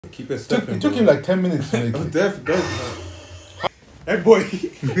Keep it stepping. It took him like 10 minutes to make it. Definitely. Hey boy.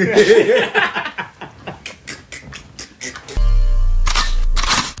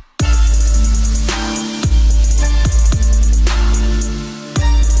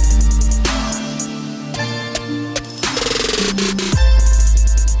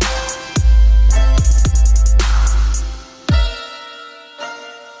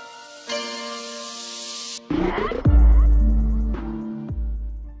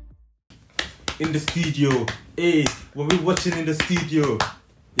 In the studio. Hey, what we watching in the studio?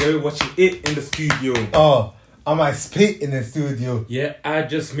 Yeah, we're watching it in the studio. Oh, I might spit in the studio. Yeah, I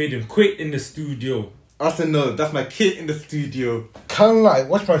just made him quit in the studio. I said no, that's my kid in the studio. Can't lie,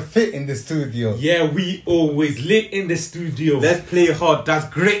 watch my fit in the studio. Yeah, we always lit in the studio. Let's play hard, that's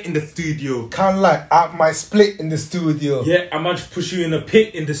great in the studio. Can't lie, I might split in the studio. Yeah, I might just push you in a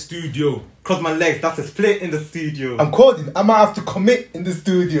pit in the studio. Cross my legs, that's a split in the studio. I'm coding, I might have to commit in the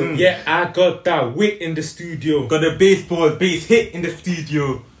studio. Yeah, I got that wit in the studio. Got a baseball base hit in the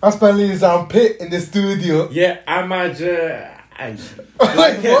studio. I'm spelling his armpit in the studio. Yeah, I might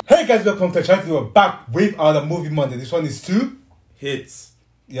Hey guys, welcome to the channel. We're back with our movie Monday. This one is 2 hits.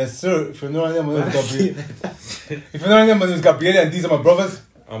 Yes, sir. If you know any, my name is Gabriele. If you know any, my name is Gabriele, and these are my brothers.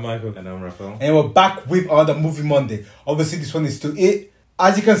 I'm Michael. And I'm Raphael. And we're back with another movie Monday. Obviously, this one is 2 8.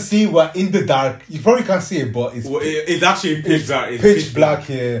 As you can see, we're in the dark. You probably can't see it, but it's actually pitch black. It's pitch black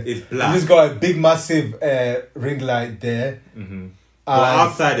here. It's black. You just got a big, massive ring light there. Mm-hmm. But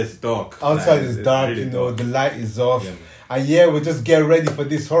outside is dark. Outside like, is dark, really you know, dark. the light is off. Yeah, and yeah, we're just getting ready for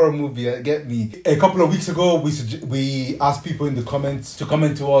this horror movie. Get me? A couple of weeks ago, we asked people in the comments to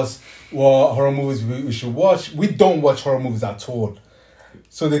comment to us what horror movies we should watch. We don't watch horror movies at all.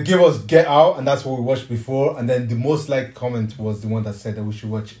 So they give us Get Out, and that's what we watched before. And then the most liked comment was the one that said that we should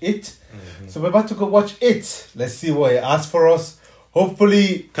watch It. Mm-hmm. So we're about to go watch It. Let's see what it asked for us.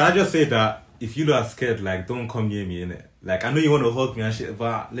 Hopefully... Can I just say that if you are scared, like, don't come near me, innit? Like, I know you want to hug me and shit,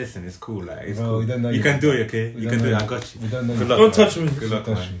 but listen, it's cool. Like, it's cool. You can do it, okay? You can do it. I got you. We don't know. Good luck, Don't man. touch me. Good luck,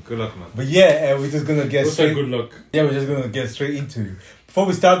 man. Good luck, man. But yeah, we're just gonna get straight. Good luck. Yeah, we're just gonna get straight into it. Before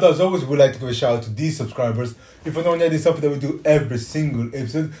we start, as always, we'd like to give a shout out to these subscribers. If you don't know, this is something that we do every single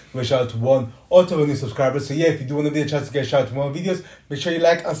episode. Give a shout out to 1 or 2 new subscribers. So yeah, if you do want to get a chance to get a shout out to more videos, make sure you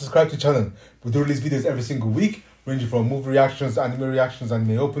like and subscribe to the channel. We do release videos every single week, ranging from movie reactions, anime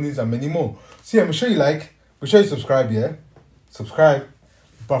openings, and many more. So yeah, make sure you like, make sure you subscribe, yeah? Subscribe.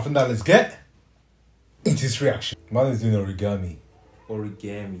 Apart from that, let's get into this reaction. Man is doing origami.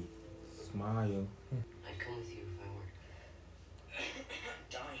 Origami. Smile. I'd come with you if I weren't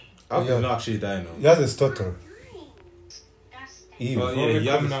dying. I'm not actually dying now. He has a stutter. That's Ew. Oh, yeah, you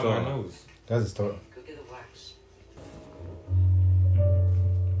have coming a out my star. nose. He has a stutter. go get the wax.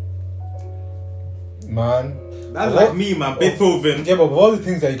 Man. That's What? like me, man. Beethoven. Yeah, but of all the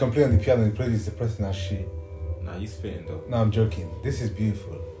things that you can play on the piano, you play this depressing as shit. Nah, you spitting though. No, I'm joking. This is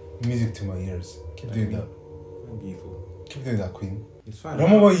beautiful. Music to my ears. Keep doing that. I'm beautiful. Keep doing that, Queen. It's fine.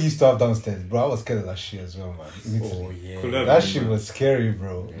 Remember what you used to have downstairs, bro? I was scared of that shit as well, man. Oh, yeah. Cool. That shit was scary,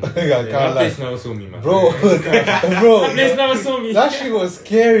 bro. I Yeah, can't that lie. place never saw me, man. Bro, bro, That place never saw me. that shit was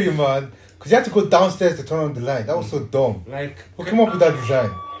scary, man. Because you had to go downstairs to turn on the light. That was so dumb. Like, Who came up with that design?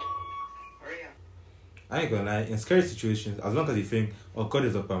 Hurry up. I ain't gonna lie. In scary situations, as long as you think, oh, God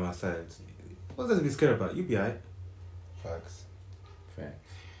is up by my side, what's there to be scared about? You be alright. Facts. fact.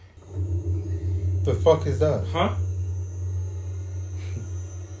 The fuck is that? Huh?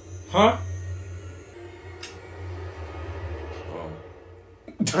 Huh? Oh.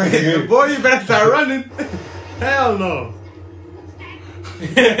 Boy, you better start running. Hell no.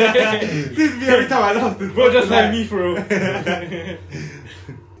 This be every time I laugh. Bro, just like me, for real.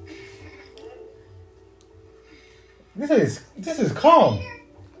 This is calm.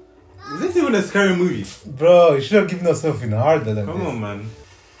 Is this even a scary movie? Bro, you should have given us something harder than Come this. on, man.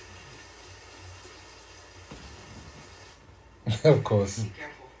 Of course. Be careful.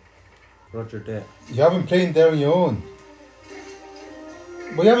 Roger that. You haven't played there on your own.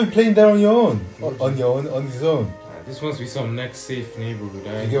 But you haven't played there on your own. On your own, on his own. This must be some next safe neighborhood.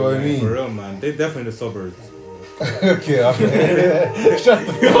 You get what I mean? For real, man. They're definitely in the suburbs. Okay, shut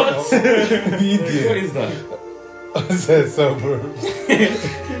the fuck up. What Idiot. is that? I said suburbs.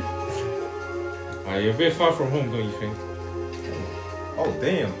 You're a bit far from home, don't you think? Oh,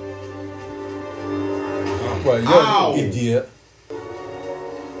 damn. Well, you're Ow. an idiot.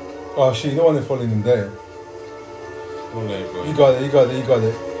 Oh shit, you don't want to fall in him there. Don't let it go. You got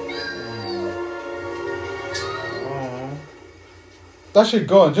it. That shit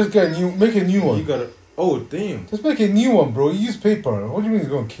gone. Just make a new You one. gotta. Oh, damn. Just make a new one, bro. You use paper. What do you mean it's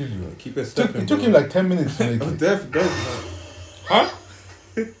gonna kill you? Keep it stepping. It took him like 10 minutes to make it. Definitely. Huh?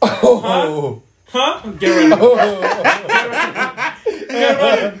 Oh. Huh? Get running. Get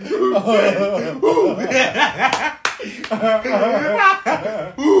running.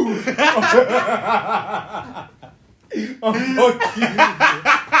 Oh, fuck you.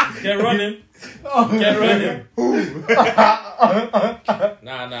 Get running. Get running.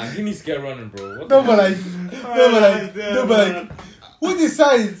 Nah, he needs to get running, bro. What No, but like, who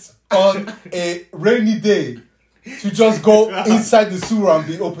decides on a rainy day to just go inside the sewer and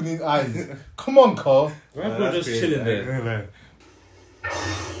be opening eyes? Come on, Carl. Why people just chilling there?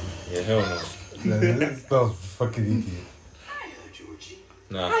 Yeah, hell no. That's not fucking idiot.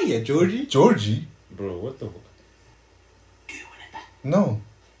 Nah. Hiya, Georgie. Georgie? Bro, what the fuck? No,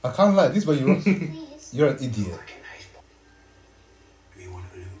 I can't lie. This is why you're an idiot.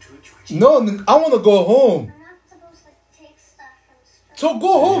 No, I want to go home. I'm not supposed to take stuff from the So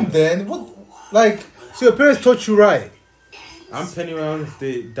go home then. What? Like, so your parents taught you right? I'm Pennywise,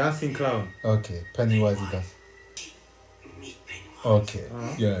 the dancing clown. Okay, Pennywise he does. Okay,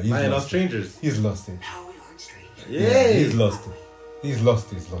 yeah, he's I lost lost it. strangers. He's lost it. Yeah, He's lost it. He's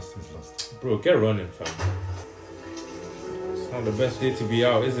lost it. Bro, get running, fam. It's not the best day to be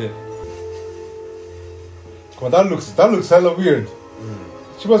out, is it? Come on, that looks hella weird.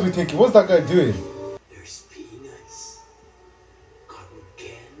 She must be thinking, what's that guy doing? There's peanuts, cotton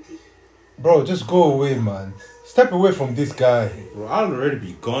candy. Bro, just go away, man. Step away from this guy. Bro, I'll already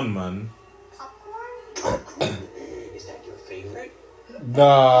be gone, man. popcorn. Is that your favorite?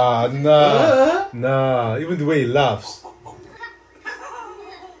 Nah. Even the way he laughs.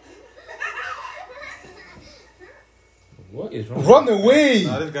 What is wrong? Run away!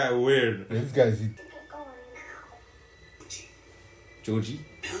 Nah, this guy weird. This guy's... Get going now. Georgie.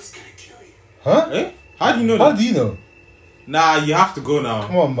 Bill's gonna kill you. Huh? Eh? How do you know How that? do you know? Nah, you have to go now.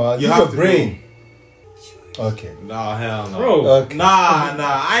 Come on, man. You Use have your to brain. Okay. Nah, hell no. Bro. Okay. Nah,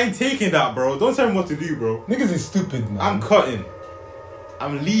 I ain't taking that, bro. Don't tell me what to do, bro. Niggas is stupid, man. I'm cutting.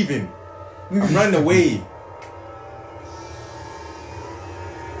 I'm leaving. Niggas I'm is running stupid. away.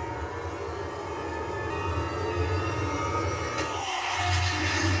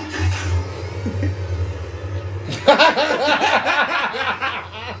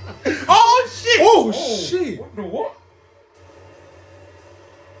 Oh shit! Oh, shit! What the what?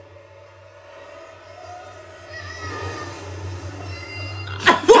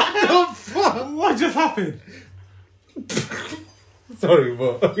 What the fuck? What just happened? Sorry,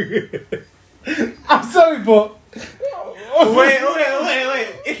 but... I'm sorry, but... Wait.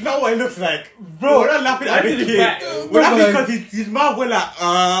 It's not what it looks like. Bro, we're not laughing at the kid. We're No, laughing but because his mouth went like,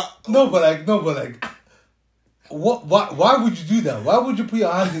 No, but like... What? Why would you do that? Why would you put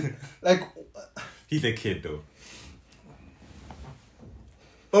your hand in... Like... He's a kid though.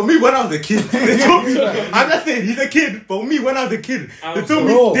 But me when I was a kid, they told me, I'm not saying he's a kid, but me when I was a kid, they told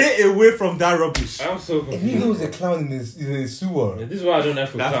me Bro. stay away from that rubbish. I'm so If confused. he knows a clown in his sewer... Yeah, this is why I don't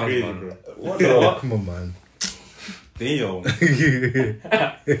F with That's clowns, crazy, man. bro. What the what? Come on, man. Damn.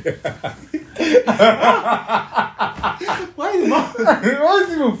 Why is my... Why is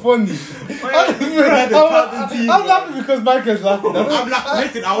it even funny? I'm laughing because Michael's laughing. I'm laughing.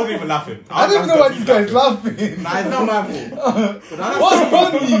 Listen, I wasn't even laughing. I don't even know why this guy is laughing. Nah, it's not my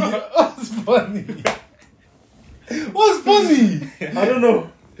fault. What's funny? What's funny? I don't know.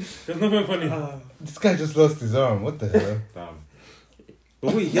 There's nothing funny. This guy just lost his arm. What the hell? Damn.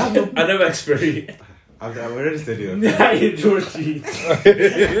 But wait, you have no... I never experienced. I've already said it. Nah, you Georgie. No,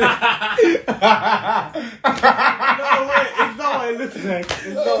 wait, it's not what it looks like.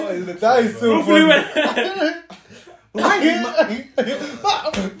 It's not what it looks That like. is so Hopefully funny. Why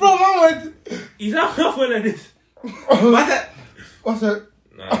is Bro, man went. He's not laughing like this. What's that?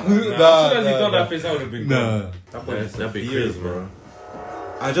 Nah. As soon as he done that face, I would have been Nah. That that'd be beers, crazy, bro.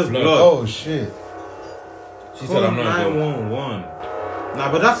 I just Blood. blood. Oh shit. She said I'm not going. 911. Nah,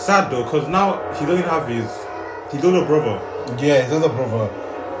 but that's sad though, cause now he don't have his older brother. Yeah, his older brother.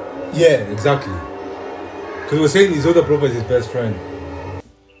 Yeah, exactly. Because we're saying his older brother is his best friend.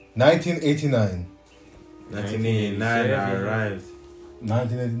 1989. 1989, I arrived.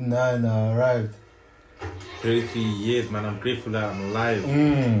 1989, I arrived. 33 years, man. I'm grateful that I'm alive.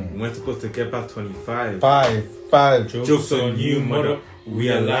 We're supposed to get back 25. Five. Jokes on you, mother. We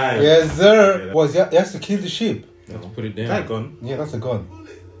alive. Yes, sir. Yeah, Was he has to kill the sheep? You have to put it Is that a down. gun? Yeah, that's a gun.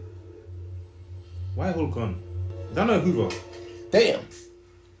 Why a whole gun? Is that not a Hoover? Damn.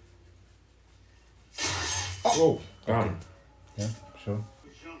 Whoa. Bam. Yeah, sure.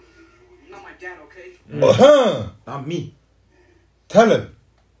 You're not my dad, okay? Uh-huh. Not me. Tell him.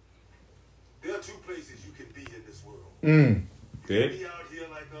 There are two places you can be in this world. Mm. Dead? Be out here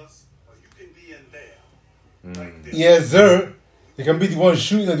like us, or you can be in there. Like this. Yes, sir. You can be the one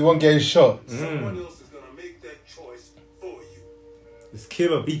shooting or the one getting shot. Someone else is gonna make that choice for you. It's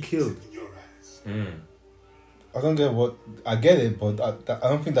kill or be killed. In your ass. I don't get what... I get it, but I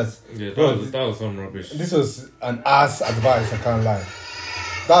don't think that's... Yeah, bro, that was some rubbish. this was an ass advice, I can't lie.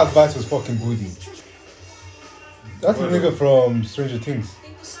 That advice was fucking booty. That's the nigga from Stranger Things.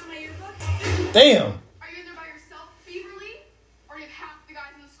 Think was some of your book? Damn! Are you in there by yourself, Beaverly? Or you have half the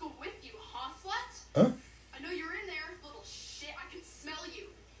guys in the school with you, huh, slut? Huh? I know you're in there, little shit. I can smell you.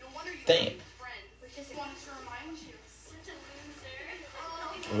 No wonder you Damn. don't have friends. We just wanted to remind you. Such a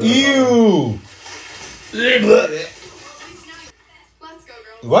loser. Ew! Let's go,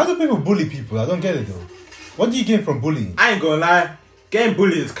 girls. Why do people bully people? I don't get it though. What do you gain from bullying? I ain't gonna lie. Getting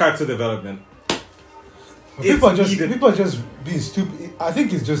bullied is character development. People are just being stupid. I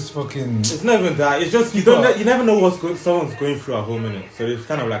think it's just fucking... It's not even that. It's just you never know what someone's going through at home, innit? So it's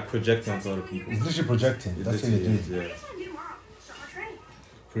kind of like projecting onto other people. It's literally projecting. That's what you're doing. Yeah.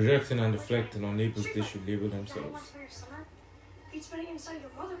 Projecting and deflecting on labels they should label themselves. It's been inside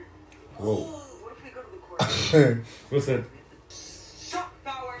your mother. Whoa. What if we go to the court? What's that? Stop,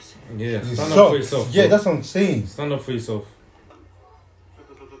 Bowers. Yeah, You stand suck. up for yourself. Yeah, bro. that's what I'm saying. Stand up for yourself.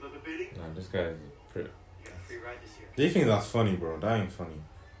 Bidding? Nah, this guy is pretty. You got a free ride this year. Do you think that's funny, bro? That ain't funny.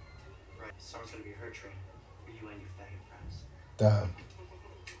 Right. Summer's gonna be her train. For you and your faggot friends. Damn.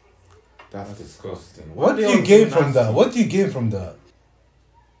 That's disgusting. What do you gain from that? What do you gain from that?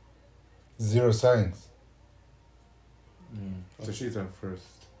 Zero science. So she's on first.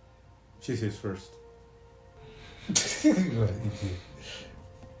 She says first.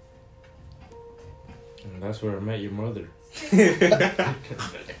 And that's where I met your mother.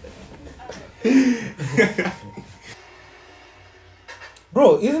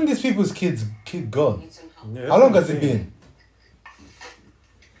 Bro, isn't these people's kid gone? Need some help. Yeah, How long that's has what it I'm been? saying.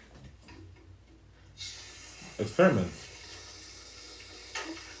 Experiment.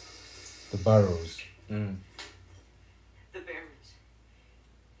 The Barrows. Mm. The Barrens.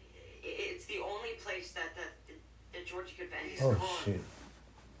 It's the only place that Georgie could vent his Oh home. shit.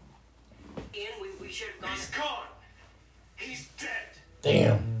 Ian, we should have gone. He's gone. He's dead.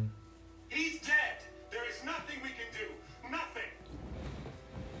 Damn. He's dead. There is nothing we can do. Nothing.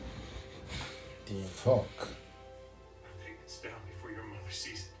 Fuck. Take this down before your mother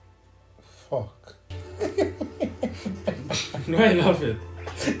sees it. Fuck. Why I love it?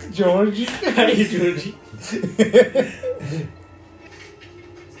 Georgie. Hi, Georgie.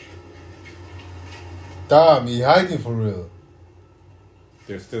 Damn, he hiding for real.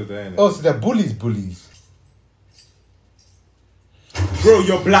 They're still there. innit? Oh, so they're bullies. Bro,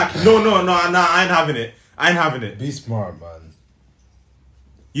 you're black. No, I ain't having it. Be smart, man.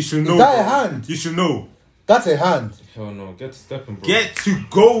 You should know. Is that a bro. hand? You should know. That's a hand. Hell no, get to stepping, bro. Get to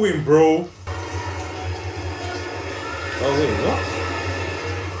going, bro. Oh wait, what?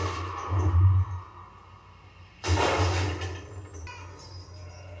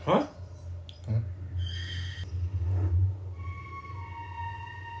 Huh?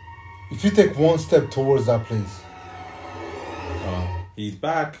 If you take one step towards that place, He's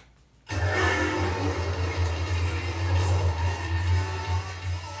back.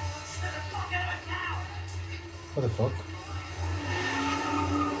 what the fuck?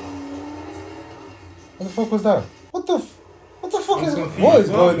 What the fuck was that? What the fuck is confused. what is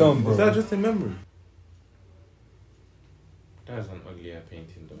going on, bro? Was that just a memory? That's an ugly ass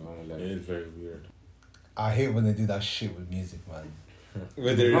painting, though. I won't lie. It is very weird. I hate when they do that shit with music, man.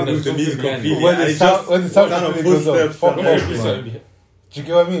 When they When remove the there's music something completely. When the and it sound- just when the sound sound of completely goes off, footsteps fuck and off, everything. man. Do you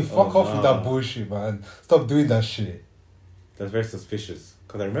get what I mean? Fuck off with nah. that bullshit, man. Stop doing that shit. That's very suspicious.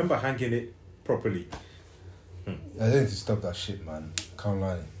 Because I remember hanging it properly. I need to stop that shit, man. Can't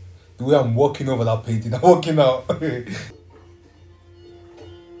lie. The way I'm walking over that painting, I'm walking out.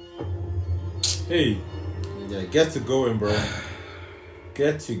 Hey. Yeah, get to going, bro.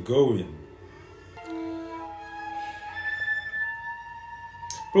 Get to going.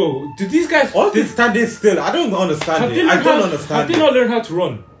 Bro, do these guys... All this standing still, I don't understand it. I don't understand Have they it. not learned how to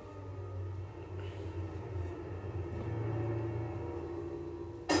run?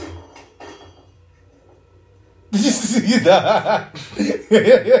 Did you see that?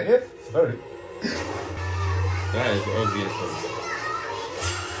 Sorry. That is ugly as hell.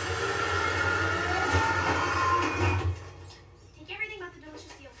 Take everything but the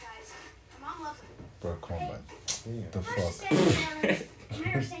delicious deals, guys. My mom loves them. Bro, come on, man. The I'm just fuck? saying, I'm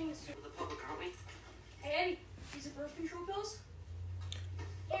never saying this. For the public, aren't we? Hey, Eddie, these are birth control pills?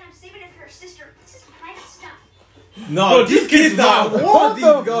 Yeah, I'm saving it for her sister. This is private stuff. No, Bro, these kids now. What What these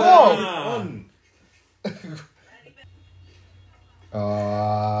the guys fuck? on?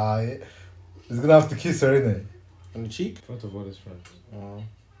 He's gonna have to kiss her, innit? On the cheek? In front of all his friends. Do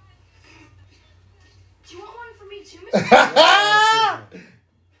you want one for me too,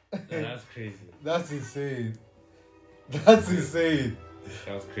 Yeah, that's crazy. That's insane. That's insane.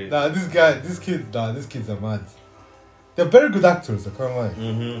 That was crazy. Nah, these kids are mad. They're very good actors, I can't lie.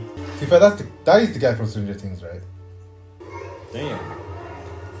 Mm-hmm. In fact, that is the guy from Stranger Things, right? Damn.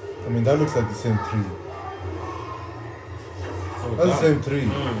 I mean, that looks like the same tree. Oh, That's the damn. same tree.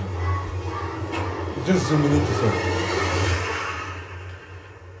 Just zooming into something.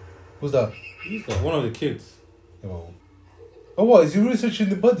 Who's that? He's like one of the kids. Oh, what? Is he researching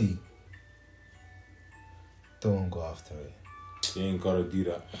the body? Don't go after it. You ain't gotta do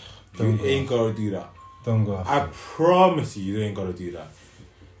that. Don't You go. ain't gotta do that. Don't go after I promise you ain't gotta do that.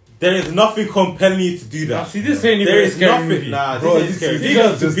 There is nothing compelling you to do that. Now, see, this ain't even There a is scary nothing. movie. Nah, Bro, this ain't scary. these These guys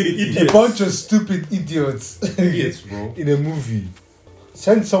are just stupid a idiots. bunch of stupid idiots. Idiots, bro. In a movie.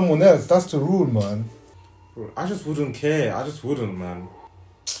 Send someone else. That's the rule, man. Bro, I just wouldn't care. I just wouldn't, man.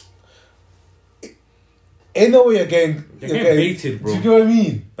 Ain't no way you're getting baited, bro. Do you know what I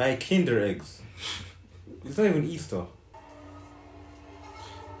mean? By Kinder eggs. It's not even Easter.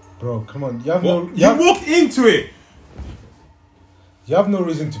 Bro, come on. You walked into it. You have no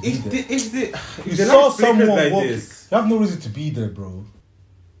reason to be If there. the You light saw flickers someone like walking. this. You have no reason to be there, bro.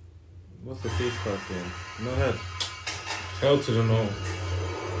 What's the face card saying? No head. Hell to the no.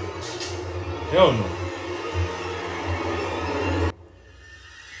 Hell no.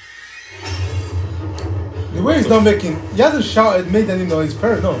 The way he's not making... He hasn't shouted, made any noise.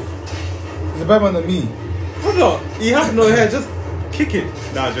 Fair enough. He's a better man than me. Brother, you have no hair. Just kick it.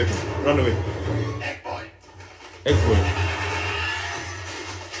 Nah, I'm joking. Run away. Egg boy. Egg boy.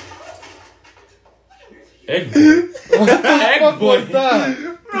 Egg boy. Egg boy. What's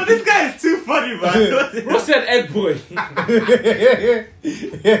that? Bro, this guy is too funny, man. Bro said egg boy.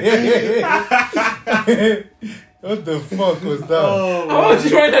 What the fuck was that? Oh, How was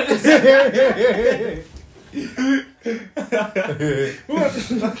you right at this?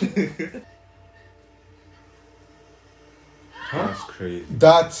 that's crazy.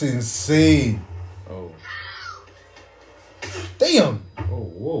 That's insane. Oh. Damn. Oh,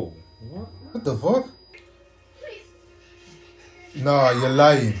 whoa. What? What the fuck? Nah, you're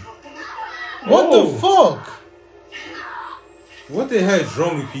lying. What Whoa. the fuck? What the hell is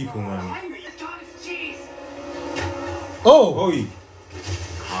wrong with people, man? Oh. Oi.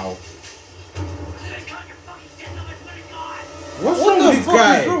 How? What's What wrong the with this fuck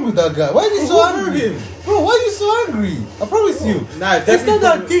guy? is wrong with that guy? Why is he so Who angry? hurt him? Bro, why are you so angry? I promise you. Nah, It's not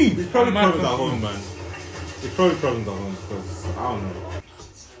that deep. It's probably I'm problems at mad home, man. It's probably problems at home because I don't know.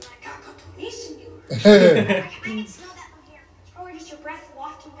 I can smell that from here. It's probably just your breath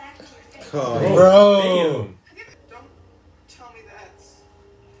wafting back into your face. Bro. Damn. Don't tell me that.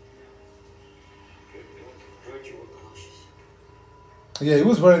 Heard you were cautious. Yeah, he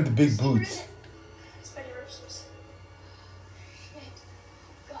was wearing the big boots. It's Betty Rose's.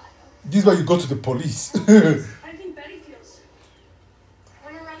 God, This is why you go to the police. I think Betty feels.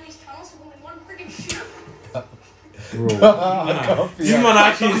 Running around these tunnels with only one freaking shoe. Bro. I can't be This man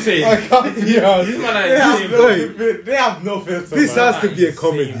actually insane. I can't be out. This man They have insane, no, bro. they have no filter. This man. has to be a Insane,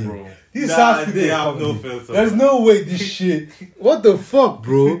 comedy. bro. This Nah, has to they be a have no comedy. filter. There's no way this shit. What the fuck,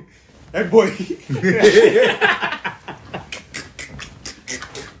 bro? Hey, boy.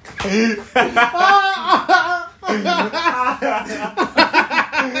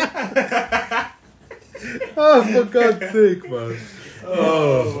 Oh, for God's sake, man.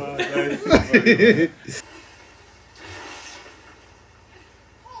 Oh, man. That's too funny.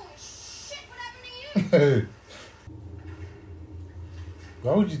 Holy shit, what happened to you?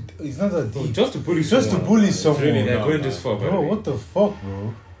 Why would you? It's not that deep. Just to bully Just to someone. bully It's someone. Really, they're No, going no. this far, Bro, what the fuck,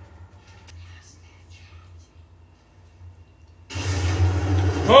 bro?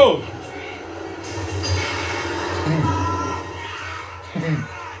 Oh!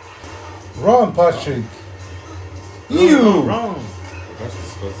 Wrong, Patrick. No, You. wrong. That's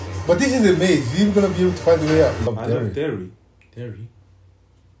disgusting. But this is a maze. You're even gonna be able to find the way out. I love Derry. Derry.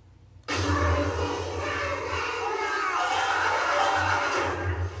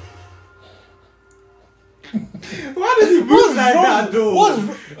 Why does he move like that, though?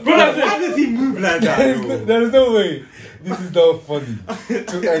 Brother, Why does he move like that, though? There is no way. This is not funny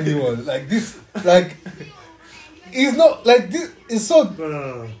to anyone. Like this, like it's not like this. It's so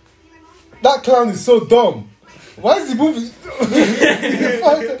that clown is so dumb. Why is he moving?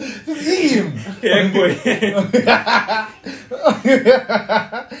 Just eat him. Egg boy.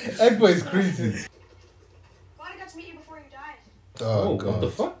 Egg boy is crazy. Glad I got to meet you before you died. Oh, Oh, God. what the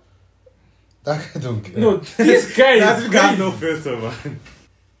fuck? That guy don't care. No, this guy That's is got crazy. no filter, man.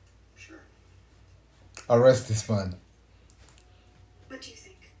 Sure. Arrest this man. What do you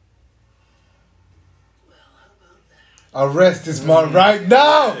think? Arrest this man right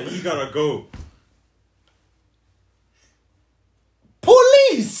now! Yeah, you gotta go.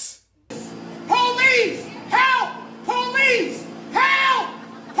 Police! Police! Help! Police! Help!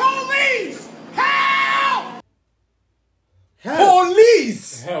 Police! Help!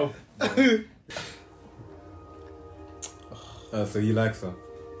 Police! Help. So you like her?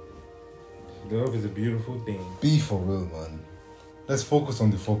 Love is a beautiful thing. Be for real, man. Let's focus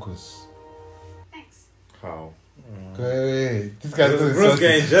on the focus. Thanks. How? Wait. This guy's gonna Bro's insult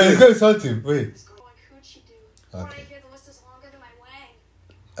getting him. jealous. He's gonna insult him. Wait. What could she do? Okay. Right here, the list is longer than my wang.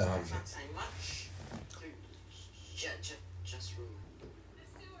 I'm not saying much. Just rude.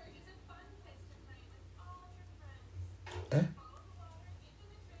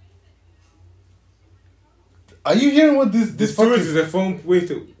 Are you hearing what this This fucking... tourist is a phone way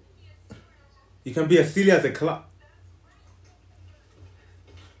to. You can be as silly as a club.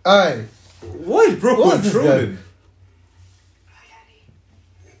 Aye. What is bro What is this controlling?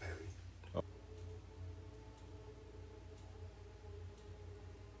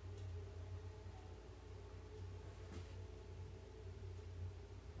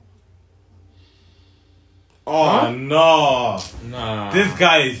 Oh no! Nah. This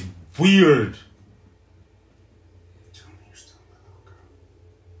guy is weird. Tell me you're still my little girl.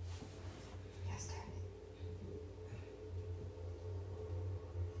 Yes, Daddy.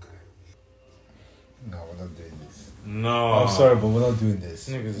 No, we're not doing this. No. I'm sorry, but we're not doing this.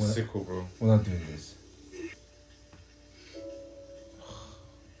 This nigga's We're a sicko, bro. We're not doing this.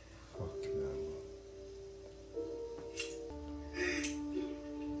 Fucking hell,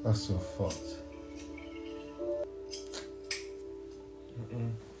 man. That's so fucked.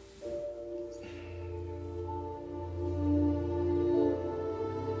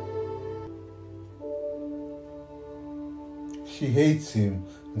 She hates him.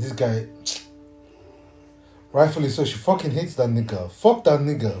 And this guy, rightfully so, she fucking hates that nigga. Fuck that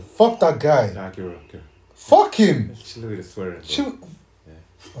nigga. Fuck that guy. Nah, give her. Fuck him. Chill with the swearing. Bro. She,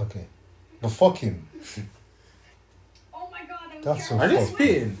 okay, but fuck him. Oh my god, I'm That's so Are they fucked.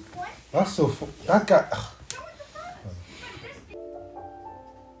 spitting? That's so that guy.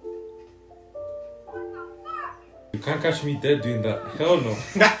 You can't catch me dead doing that. Hell no.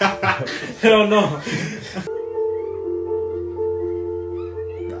 Hell no.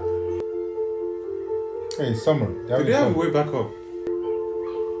 Hey, Summer. Do they have a way back up?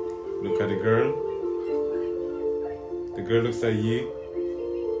 Look at the girl. The girl looks at you.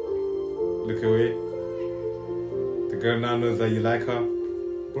 Look away. The girl now knows that you like her.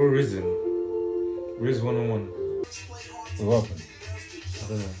 Bro, Risen. Riz 101. What happened? I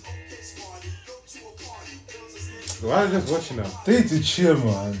don't know. Why are you just watching her? They need to chill,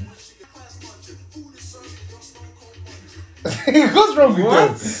 man. What's wrong with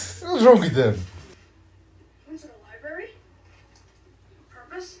What? them? What's wrong with them? Went to the library?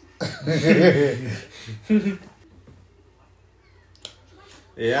 Purpose?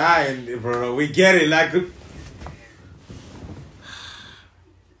 Yeah, and bro, we get it. Like, Your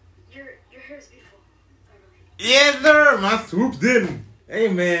hair is beautiful. yeah, sir, man, swooped in. Hey,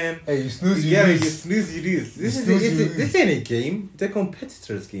 man. Hey, you snooze, You you get it, you lose. snooze, you lose. This ain't a game. It's a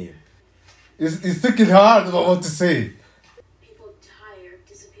competitor's game. It's thinking hard about what to say. People die or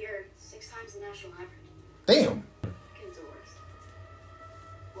disappear 6 times the national average. Damn. Kids are worse.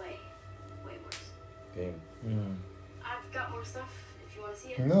 Way worse. Game. I've got more stuff if you want to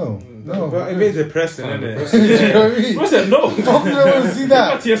see it. No. But it is depressing, isn't it? You know what I mean? What's that? No. Fuck me, I want to see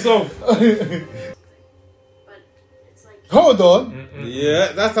that. Back to yourself. But it's like Hold on.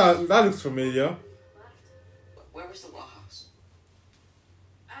 Yeah, that looks familiar. left. Where was the Law House?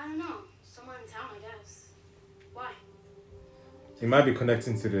 I don't know. Somewhere in town, I guess. Why? He might be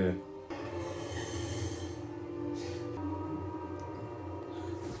connecting to the.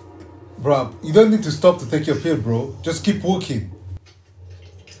 Bro, you don't need to stop to take your pill, bro. Just keep walking.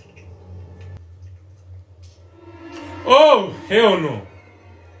 Oh, hell no.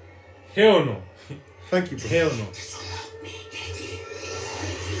 Hell no. Thank you, bro. Hell no.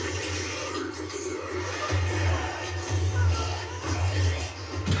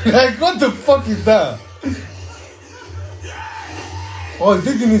 Like, what the fuck is that? Oh, he's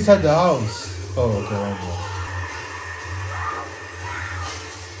digging inside the house. Oh, okay, right,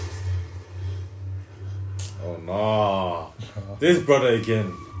 Oh no. This brother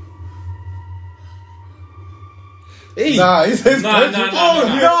again. Hey. Nah, he says Nah.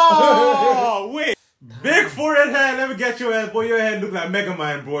 Oh no! Wait. Big forehead hair, let me get your head, boy. Your head look like Mega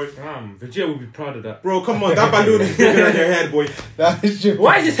Man, boy. Damn, Vegeta would be proud of that. Bro, come on, that balloon is bigger than your head, boy.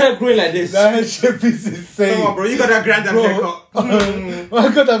 Why is his hair growing like this? That shit is insane. Come on, bro, you got that granddad haircut. I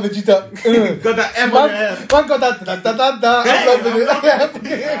got that Vegeta. Got that M on your head. Man got that da-da-da-da. I'm loving it.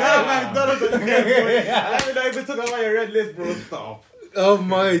 McDonald's on your head, boy. Let me know if you took out your red list, bro. Stop. Oh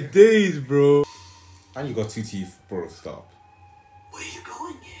my days, bro. And you got 2 teeth, bro. Stop. Where you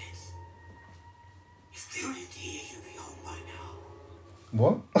going, kids? It's 30 years you'll be home by now.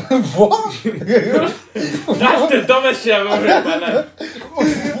 What? What? That's the dumbest shit I've ever heard in my life.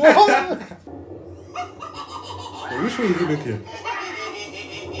 What? Hey, which way are you looking?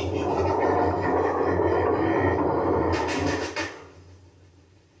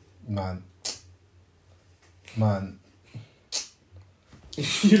 Man.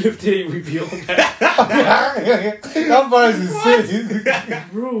 If you lived here, we'd be all night. That bar is insane.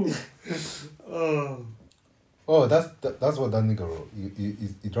 Bro. Oh, that's what that nigga wrote.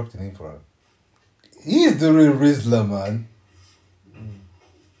 He dropped a name for her. He's the real Rizzler, man.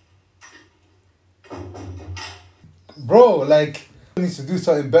 Bro, like, he needs to do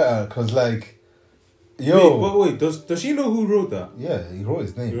something better, cause like, yo. Wait, does she know who wrote that? Yeah, he wrote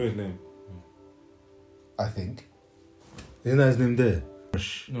his name. He wrote his name. I think. Isn't that his name there?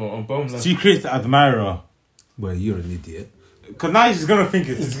 No, on bone left. Secret admirer. Well, you're an idiot. Cause now she's gonna think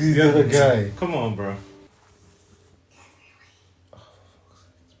it's the other guy. Come on, bro.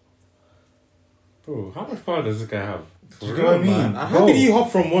 Bro, how much power does this guy have? Do you know what I mean? Man. How did he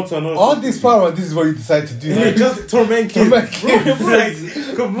hop from one to another? All this power, this is what you decide to do. Yeah, just torment kids. Torment kids.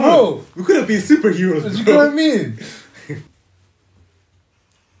 Like, come on. Bro. We could have been superheroes, Do you bro. know what I mean?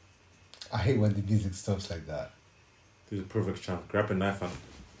 I hate when the music stops like that. This is a perfect chance. Grab a knife and...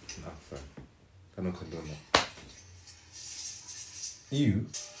 No, sorry. I don't condone that. Ew.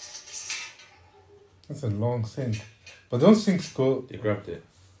 That's a long sink. But those sinks go... They grabbed it.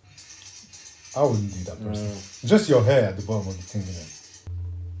 I wouldn't do that person. Just your hair at the bottom of the thing, innit?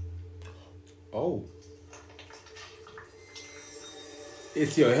 Oh.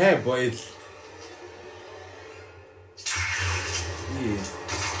 It's your hair, but it's... Yeah.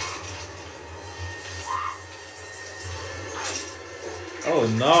 Oh,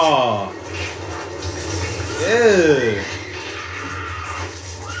 no. Ew.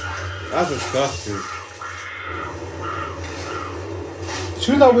 That's disgusting.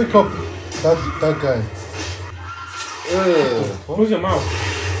 Shouldn't I wake up that guy? Ew. Close your mouth.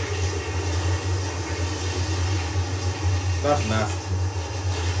 That's nasty.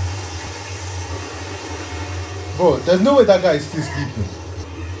 Bro, there's no way that guy is still sleeping.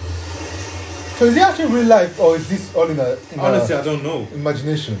 So is he actually real life or is this all in Honestly, I don't know.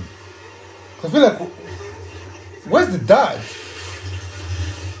 imagination? I feel like... Where's the dad? What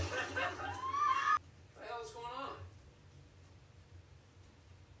the hell is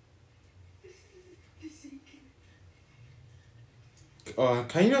going on?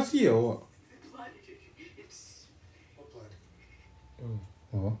 Can you not see it or what? Blood. It's... What blood?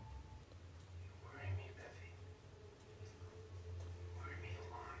 Oh. Worry me, Bevy. Worry me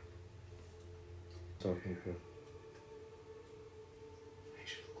along. Talking, bro.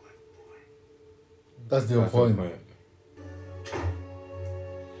 Makes you look like a boy. That's the That's point. the point.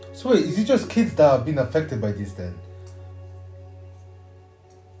 So wait, is it just kids that have been affected by this then?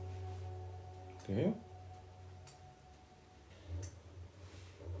 Yeah.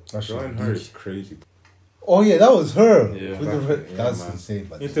 That shit Join her is is crazy. Oh yeah, that was her. Yeah, With exactly. that's Yeah, man. insane.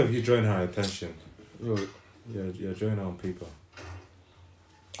 But Instead of you drawing her attention, you're drawing her on paper.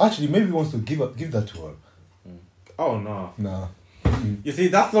 actually, maybe he wants to give that to her. Oh no. Nah. You see,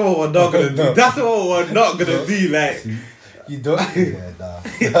 that's what we're not gonna do. No. That's what we're not gonna do. Like, You don't. Yeah, nah.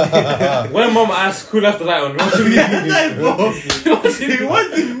 When mom asked who left the light on, what do you mean? like, bro, he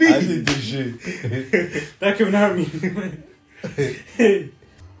wanted me. I did this shit. That couldn't hurt me.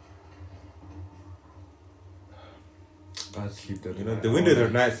 I sleep the You know, the windows are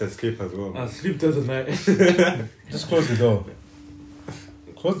nice to escape as well. I sleep the other night. Just close the door.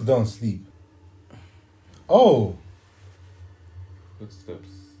 Close the door and sleep. Oh, Footsteps.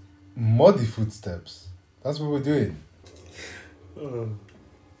 muddy footsteps. That's what we're doing.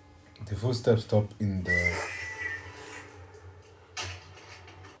 The footsteps stop in the.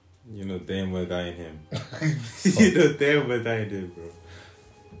 You know, damn well dying him. You know, damn well dying him, bro.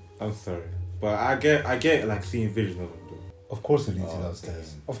 I'm sorry, but I get like seeing visions of him, though. Of course it leads you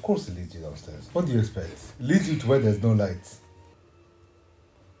downstairs. Of course it leads you downstairs. What do you expect? It leads you to where there's no lights.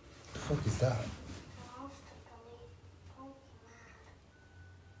 The fuck is that?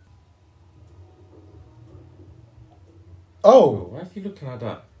 Oh, Oh! why is he looking like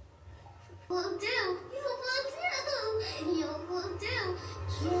that? Will do. You will do.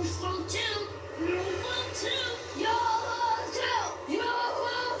 You will too. You will too. You will too. You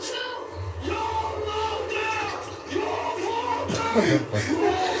will too. You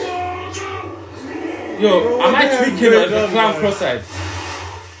will too. Yo, am I tweaking or the clown cross-eyed?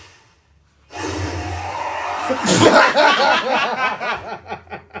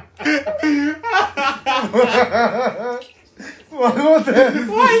 What the hell is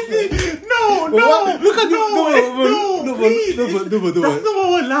Why is he? No, Look at no, please. no, That's not why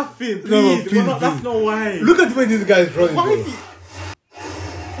we're laughing. Please, please, that's not why. Look at the way this guy is running. Why bro. is he?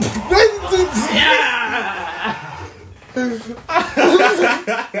 Why is he doing this?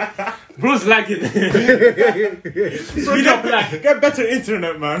 Bro's lagging. Get better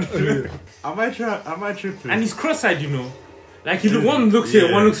internet, man. Am I tripping? And he's cross-eyed, you know. Like, one looks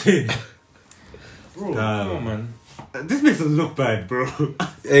here, one looks here. Bro, Damn. come on, man. This makes us look bad, bro.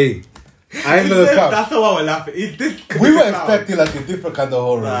 Hey, I ain't gonna cap. That's not why we're laughing. We were expecting like a different kind of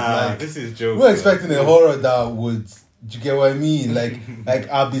horror. Nah, like, this is joke. we were expecting a horror that would. Do you get what I mean? Like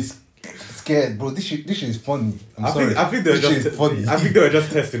I'll be scared, bro. This shit is funny. I'm sorry. I think they were this shit just is funny. I think they were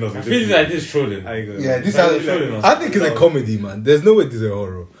just testing us. I feel like this is trolling. Yeah, this Like, is. showing us. I think it's a comedy, man. There's no way this is a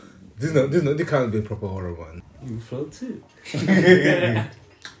horror. This can't be a proper horror, man. You fell too.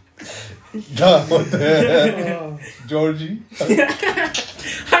 Nah, what the hell? Georgie.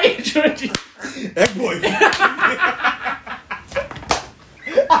 Hi, Georgie. Egg boy.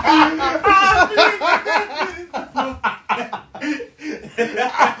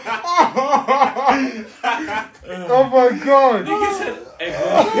 Oh my god. Nigga said egg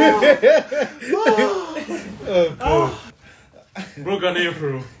roll. Bro got name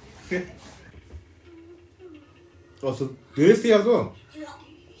for real. Also, do you see as well? You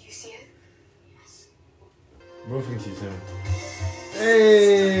see it? Bro thinks he's him.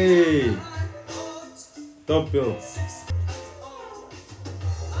 Hey. Top bill.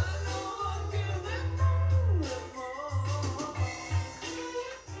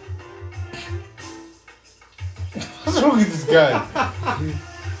 What's wrong with this guy? I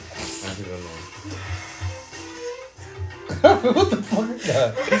don't know. What the fuck is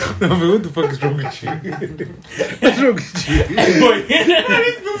that? What the fuck is wrong with you? What's wrong with you? Boy,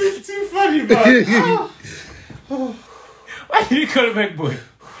 This movie's too funny, man. why did you call him egg boy?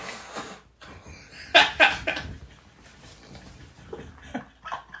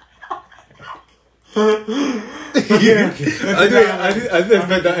 I didn't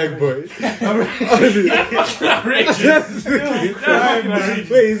expect that egg boy.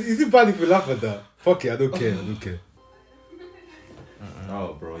 Wait, is it bad if we laugh at that? Fuck it, I don't care.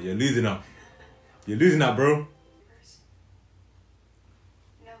 Oh, bro, you're losing out. You're losing out, bro. No,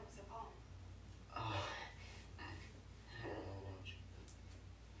 it's a poem.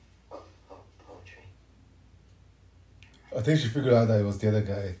 Poetry. I think she figured out that it was the other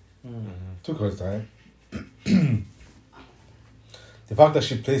guy. Took her time. The fact that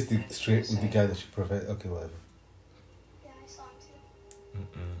she placed it straight with the guy that she preferred. Okay, whatever. Yeah, I saw him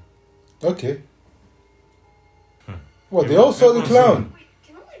too. Okay. What, they all saw the clown? Wait,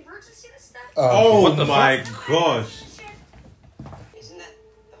 can only virgins see this stuff? Oh, What the my gosh. Isn't that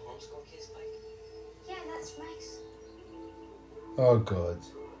the homeschool kid's bike? Yeah, that's Mike's. Oh, God.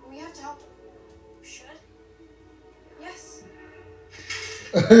 We have to help them. Should? Yes.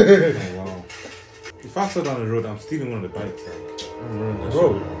 Oh, wow. If I saw down the road, I'm stealing one of the bikes. Like, I'm running that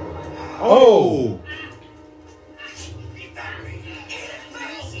Bro. shit. Oh!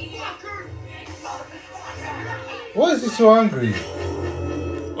 Why is he so angry?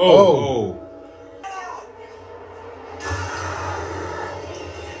 Oh!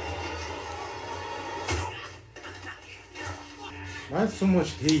 Why so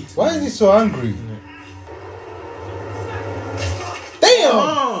much hate? Why is he so angry? Damn!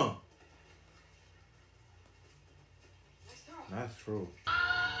 Oh! Nice throw.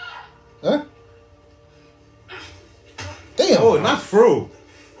 Huh? Damn! Oh, nice throw.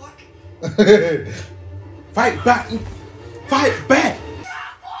 Fight back! Fight back!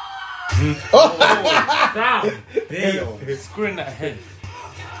 Damn. Damn. Screwing that head.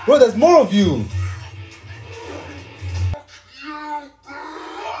 Bro, there's more of you.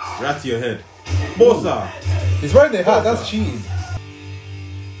 Right to your head. Bossa! He's wearing the hat, that's cheating.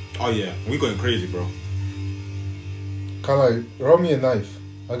 Oh yeah, we going crazy, bro. Can I roll me a knife?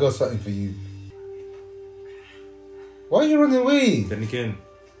 I got something for you. Why are you running away? Then again,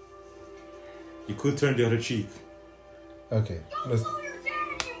 you could turn the other cheek. Okay. Let's...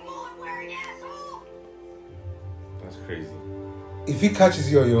 That's crazy. If he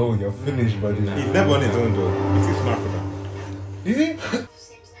catches you on your own, you're finished, buddy. He's never on his own though. He's too smart for that. Is he?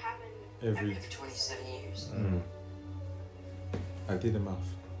 Seems to happen Every. every 27 years. I did the math.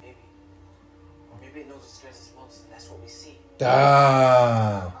 Maybe. Or maybe it knows what scares us most, and that's what we see.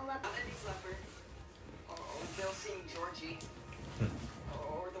 Damn. Eddie's leopard. Or Bill seeing Georgie.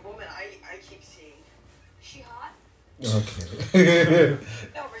 Or the woman I keep seeing. Is she hot? Okay.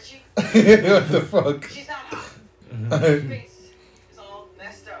 No, Richie. What the fuck? She's not hot. Her face is all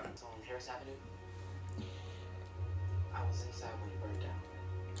messed up. So on Harris Avenue, I was inside when it burned down.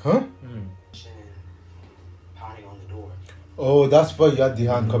 Huh? Pounding on the door. Oh, that's why you had the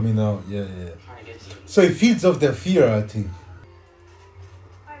hand coming out. Yeah, yeah. Trying to get to you. So it feeds off their fear, I think.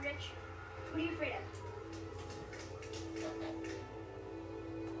 Alright, Rich. What are you afraid of?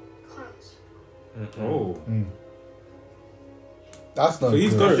 Clowns. Oh. That's not So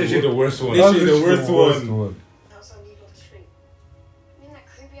he's good. got That's actually the worst one. That's That's the worst one. House on Depot Street. You mean that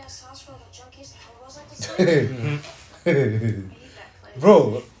creepy ass house where all the junkies and hobos like to stay? I hate that place.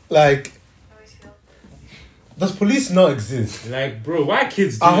 Bro, like, I always feel. does police not exist? Like, bro, why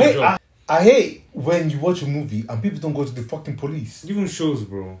kids do I their hate, job? I hate when you watch a movie and people don't go to the fucking police. Even shows,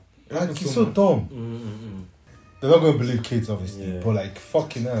 bro. Like, it's so dumb. They're not going to believe kids, obviously. Yeah. But, like,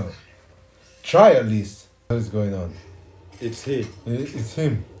 fucking hell. Try at least. What is going on? It's him. It's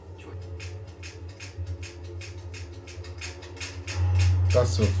him.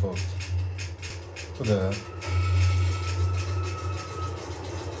 That's so fucked. What the hell?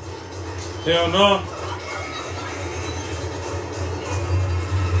 Hell no.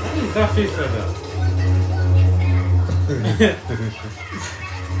 Why is that face like that?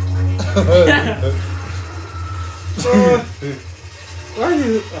 Why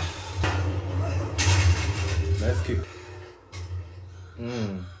you? Let's keep.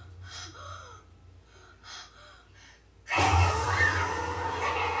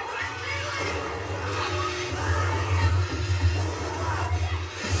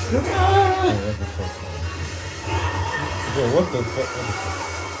 Bro, what the fuck?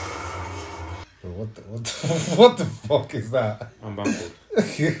 Bro, what the fuck is that? I'm baffled. I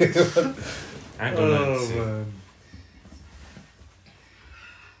ain't gonna lie to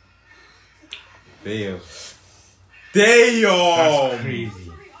you. Damn. That's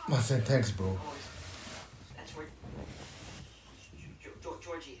crazy. Man said thanks, bro. That's where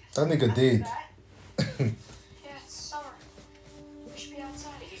Georgie is. That nigga dead. Yeah, it's summer. We should be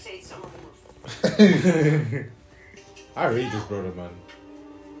outside. If you say it's summer, we'll I read this, brother, man.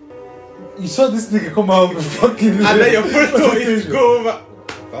 You saw this nigga come out with fucking. And then your first thought is to go over.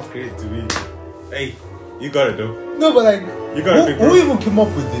 That's crazy to me. Hey, you got it though. No, but like, You got it, big who bro. even came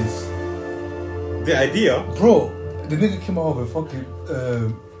up with this? The idea. Bro, the nigga came out with a fucking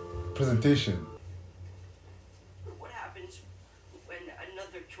presentation. What happens when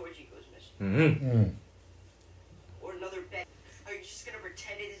another Georgie goes missing? Or another Ben? Are you just gonna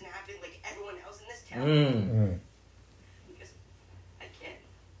pretend it isn't happening like everyone else in this town? Because I can't.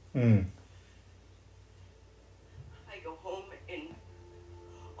 I go home and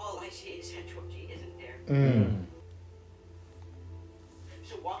all I see is that Georgie isn't there.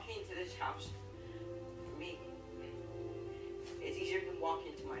 So walking into this house, for me, it's easier than walking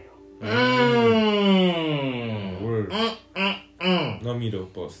into my own. Word. Not me though,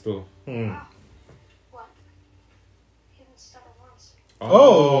 but still. What? He didn't stutter once.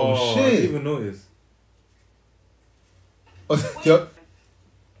 Oh, I shit. didn't even notice. Yeah.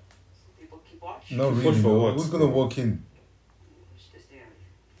 People keep watching. No, Push really. for No. what? Who's gonna walk in? It's just there.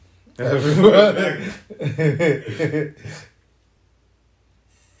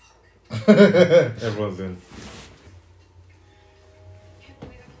 Everyone's in. Can't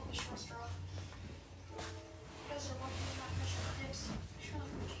believe I pulled the short straw. You guys are lucky you're not fishing for dicks. Shut up.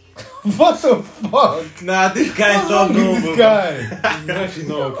 What the fuck? Nah, this guy's What's not wrong with normal. this guy? He's actually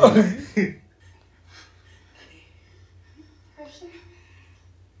not okay. Person?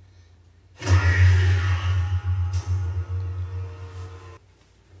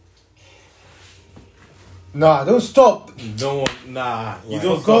 Nah, don't stop. Don't. Nah. You For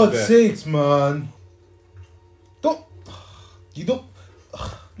don't stop God's there. sakes, man.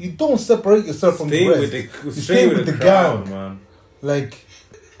 You don't separate yourself from Stay the rest. with the. You Stay with the gang, crowd, man. Like,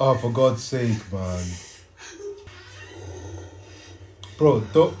 oh, for God's sake, man. Bro,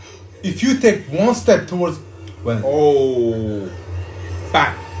 if you take one step towards, well, Oh.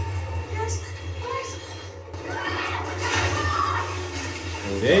 Bang.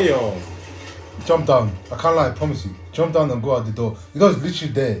 Damn. jump down. I can't lie, I promise you. Jump down and go out the door. The door is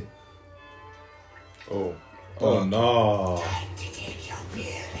literally there. Oh. Oh no.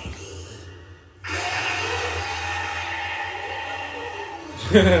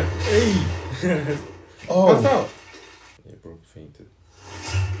 Hey. Oh, Pass out. Yeah, bro, fainted.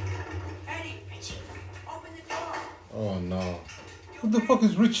 Eddie, Richie, open the door. Oh no. What the fuck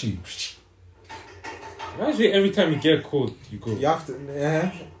is Richie? Why is it every time you get caught, you go? You have to.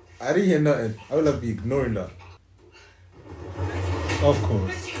 I didn't hear nothing. I would have been ignoring that. Of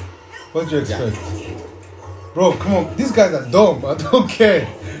course. What do you expect? Bro, come on. These guys are dumb. I don't care.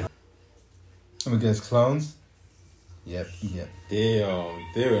 Let me guess. Clowns? Yep. Damn,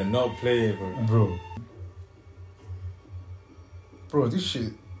 they were not playing, bro. Bro, this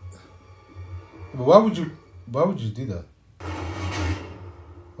shit. But why would you do that?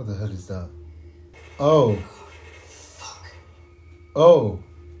 What the hell is that? Oh.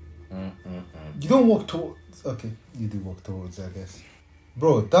 You don't walk towards. Okay, you do walk towards, I guess.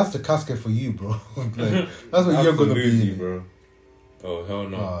 Bro, that's the casket for you, bro. Like, that's what you're gonna be, bro. Oh hell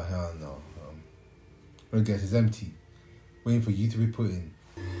no. Oh hell no. I guess it's empty, waiting for you to be put in.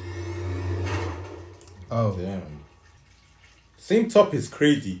 Oh damn. Same top is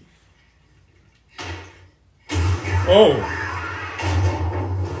crazy. Oh.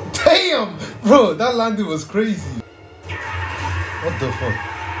 Damn, bro, that landing was crazy. What the fuck?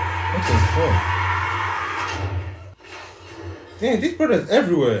 Damn, these brothers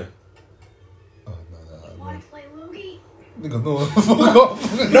everywhere. Oh no. Wanna play loogie? Nigga, no, fuck off.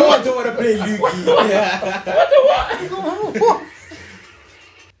 No, I don't want to play Luigi. What?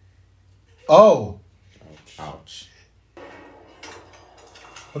 Oh. Ouch.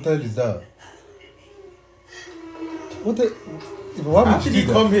 What the hell is that? What the? Why would you do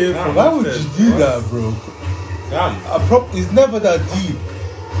that? Come here from Why would you do that, bro? Damn. It's never that deep.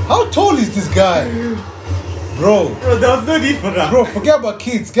 How tall is this guy? Bro, Bro, there was no need for that. bro, forget about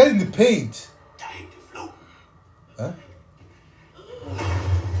kids. Get in the paint. Huh?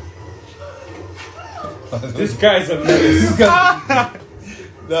 This guy's a This guy.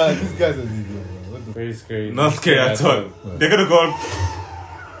 Nah, this guy's an idiot, bro. What the very scary. Not scary at all. They're gonna go on.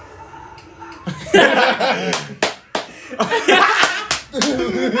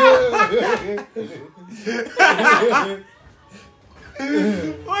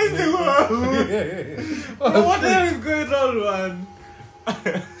 What is it? What the hell is going on, man?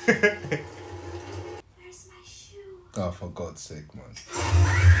 Where's my shoe? Oh, for God's sake, man.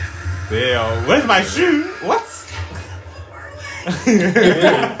 Damn, where's my shoe? What?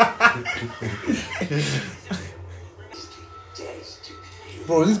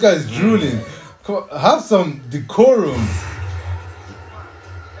 Bro, this guy's drooling. Come on, have some decorum.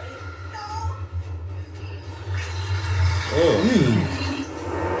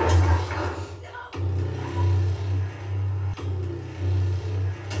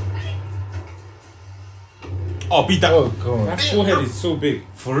 Oh, beat that. Oh, God. That forehead is so big.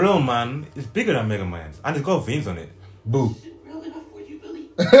 For real, man. It's bigger than Mega Man's. And it's got veins on it. Boo. Real enough for you, Billy.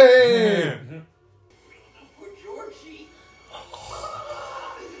 Hey! For Georgie.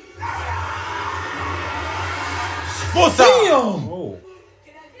 Damn! Oh.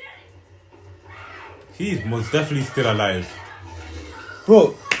 He's most definitely still alive.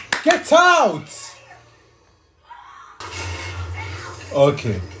 Bro, get out!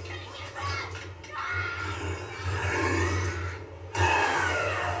 Okay.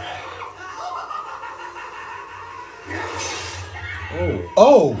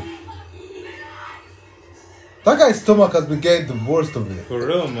 Oh! That guy's stomach has been getting the worst of it. For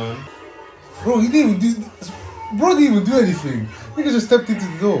real, man. Bro, he didn't even do. Bro didn't even do anything. He just stepped into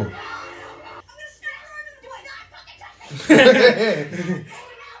the door.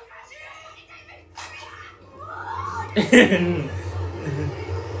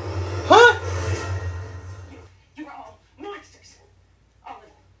 Huh? You are all monsters. All of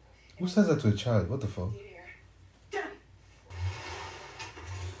you. Who says that to a child? What the fuck? Done.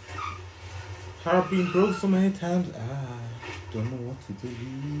 Heart been broke so many times. I don't know what to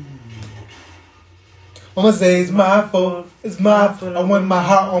believe. I'ma say it's my fault. It's my fault. I want my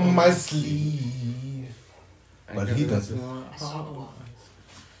heart on my sleeve. But he doesn't. We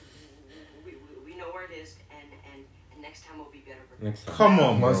know where it is, and next time will be better. Next time. Come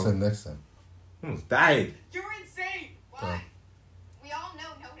on, Once bro. and next time. Almost died. You're insane. Why? We all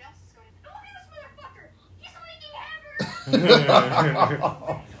know no one else is going to. Look at this motherfucker. He's leaking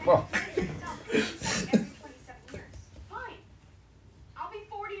hamburgers. Fuck. Next 27 years. Fine. I'll be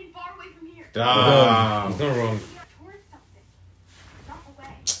 40 and far away from here. Damn. He's not wrong. Towards something. Not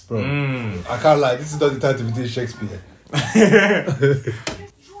away. Bro, Mm. I can't lie. This is not the time to be doing Shakespeare. Georgie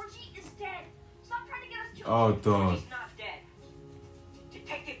is dead. Stop trying to get us killed. Oh, don't. He's not dead.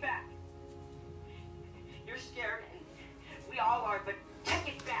 Take it back. You're scared, and we all are, but take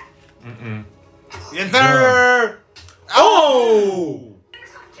it back. Yes, sir. Oh!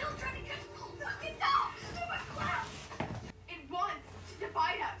 It wants to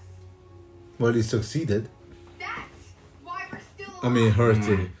divide us. Well, he succeeded. That's why we're still I mean, hurt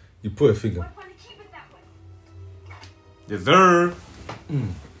it. You put a finger. Yes, sir.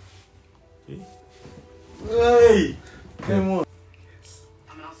 Hey, come on.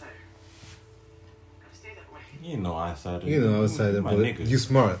 I'm an outsider. Gotta stay that way. You know outsider. You know outsider, My but nigga. you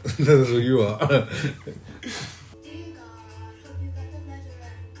smart. That's what you are.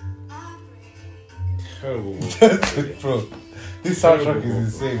 Terrible. Bro, this soundtrack is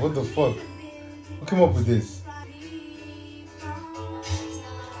insane. What the fuck? Who came up with this?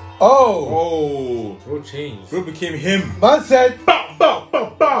 Oh! Oh, Bro changed. bro became him. Man said, Bow, bow, bow,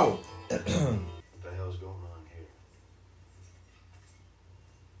 bow. What the hell's going on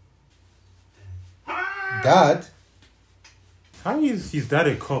here? Dad? How is his dad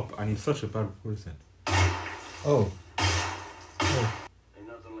a cop and he's such a bad person? Oh. Ain't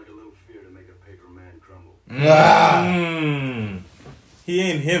nothing like a little fear to make a paper man crumble. Ah! He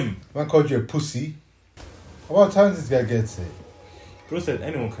ain't him. Man called you a pussy. How about times this guy gets it? Bro said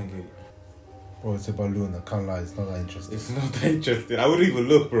anyone can get it. Bro, it's a balloon. I can't lie. It's not that interesting. It's not that interesting. I wouldn't even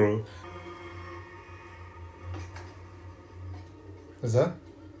look, bro. What's that?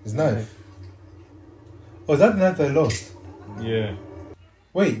 His knife. Oh, is that the knife I lost? Yeah.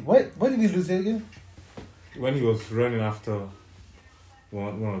 Wait, what? Why did he lose it again? When he was running after one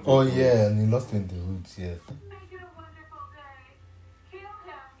of the Oh, yeah, and he lost it in the woods, yeah.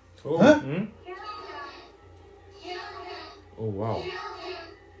 Oh. Huh? Hmm? Oh wow.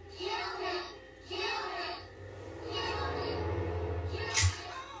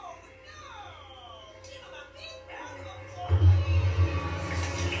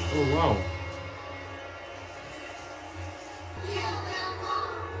 Oh wow.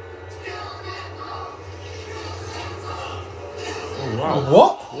 Oh wow.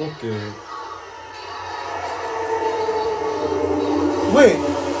 What? Okay. Wait.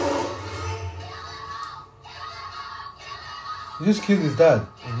 He just killed his dad.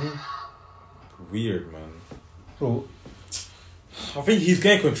 Weird, man. So, I think he's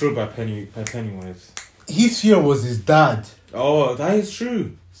getting controlled by Pennywise. his fear was his dad, Oh, that is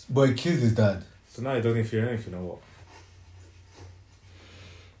true. but he killed his dad. So now he doesn't fear anything or what?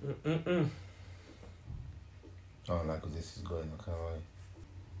 I don't like where this is going, I can't lie.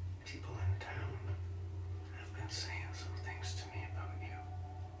 People in town have been saying some things to me about you.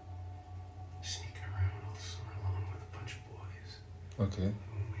 Sneaking around all summer long with a bunch of boys. Okay, The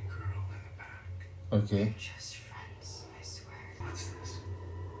only girl in the back. okay. Just friends, I swear. What's this?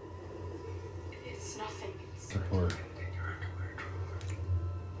 It's nothing. It's Good boy. In your underwear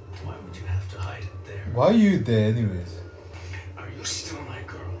drawer. Why would you have to hide it there? Why are you there anyways? Are you still my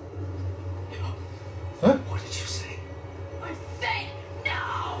girl? Huh? What did you say? I said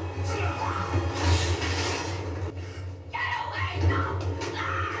no! Get away! No!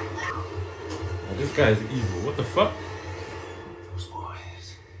 Oh, this guy is evil. What the fuck? Those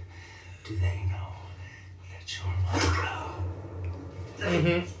boys, do they know that you're my girl?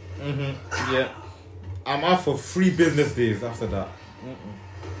 Yeah. I'm out for 3 business days after that.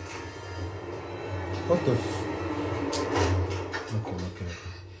 What the f... Okay.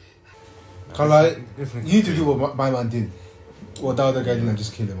 Can't lie, you need to do what my man did. What the other guy did and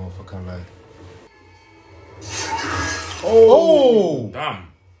just kill him off, I can't lie. Oh! Damn.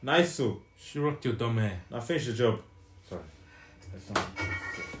 Nice, so. She rocked your dumb hair. Now finish the job. Sorry. That's not...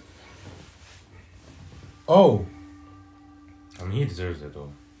 Oh! I mean, he deserves it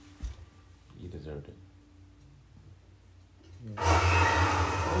though. He deserved it.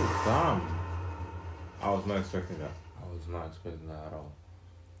 Oh, damn. I was not expecting that. I was not expecting that at all.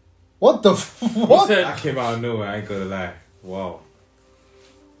 What the f... What? That came out of nowhere, I ain't gonna lie. Wow.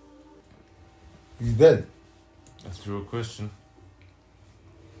 He's dead. That's the real question.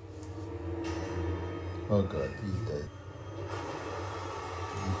 Oh god, he's dead.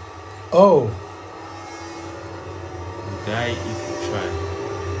 Oh! The guy is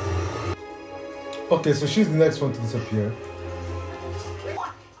trying. Okay, so she's the next one to disappear.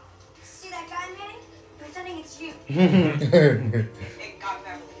 See that guy, Manny? Pretending it's you. It got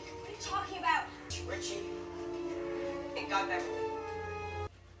Beverly. What are you talking about? Richie. It got Beverly.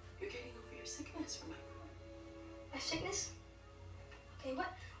 You're getting over your sickness, remember? My sickness? Okay,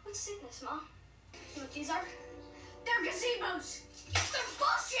 what's sickness, Mom? You know what these are? They're gazebos! They're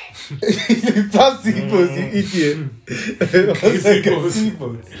bullshit! Placebos, you idiot. What's that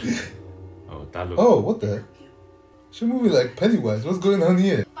gazebos? Oh, that looks. Oh, what the heck? She moving like Pennywise. What's going on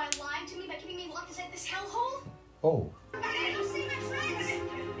here? By lying to me, by keeping me locked inside this hellhole? Oh. I don't see my friends!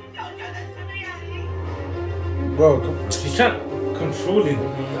 Don't do this to me, Annie. Bro, come... She's trying to control him.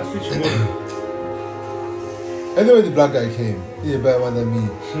 That's what she wants. Anyway, the black guy came. He's a better one than me.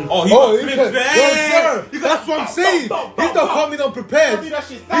 Oh, he Yes, sir. That's what I'm saying. He's not coming unprepared. He's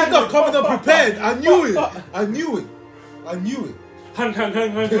not coming unprepared. I knew it. I knew it. I knew it. Hang. Hang,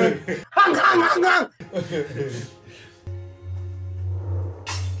 hang.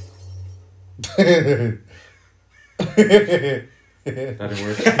 That didn't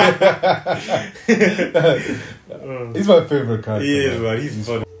work. He's my favorite character. He is, man. He's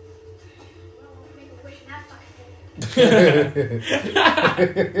funny. Make a wish and have fun.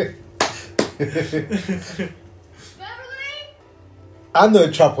 Beverly? I know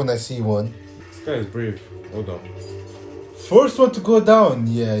a trap when I see one. This guy is brave. Hold on. First one to go down.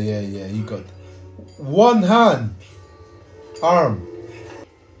 Yeah. You got one hand, arm.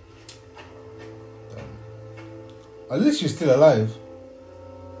 At least you're still alive.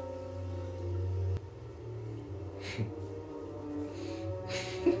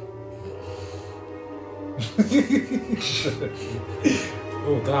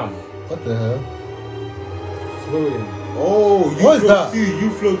 Oh damn. What the hell? Floating. Oh, What is that? You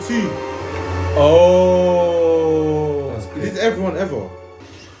float too. Oh. This is everyone ever.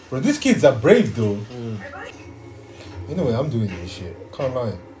 Bro, these kids are brave though. Anyway, I'm doing this shit. Can't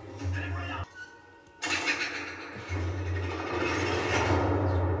lie.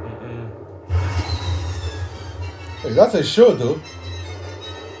 Hey, that's a show though.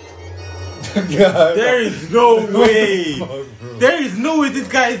 There is no way. Fuck, bro. There is no way this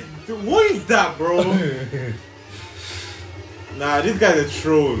guy is. What is that, bro? Nah, this guy's a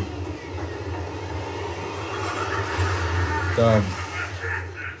troll. Damn.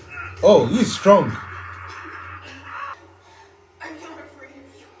 Oh, he's strong. I'm not afraid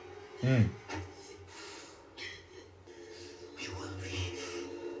of you. Hmm. You will be.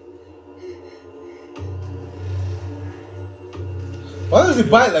 Why does he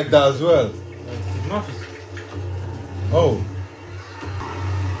bite like that as well? His mouth is. Oh.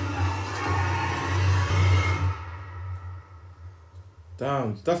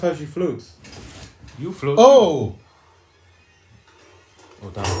 Damn, that's how she floats. You float. Oh. Oh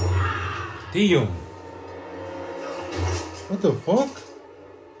damn. Damn. What the fuck?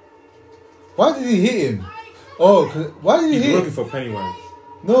 Why did he hit him? Oh, why did he He's hit working him? for Pennywise.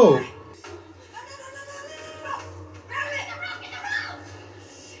 No.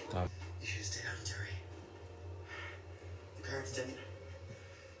 You should stay out of Derry. Your parents didn't.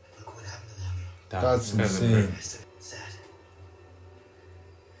 Look what happened to them. Damn. That's This guy's a insane. brave. Sad.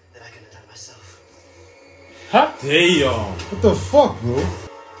 That I couldn't have done myself. Huh? Damn. What the fuck, bro?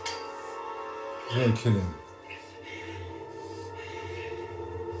 You're gonna kill him.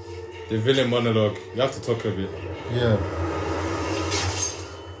 The villain monologue. You have to talk a bit. Yeah.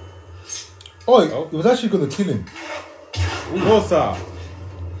 Oh, he was actually gonna kill him. What's that?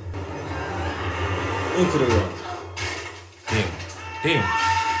 Into the world. Damn.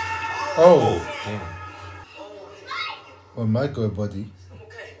 Oh. Damn. Oh, my God, buddy.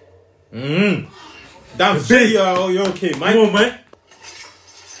 Damn shit, yo, you okay, Mike? Come on, man.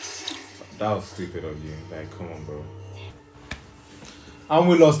 That was stupid of you. Like, come on, bro. And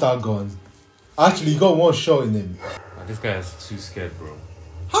we lost our guns. Actually, you got one shot in him. Oh, this guy is too scared, bro.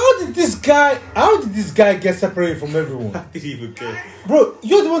 How did this guy get separated from everyone? I didn't even care. Bro,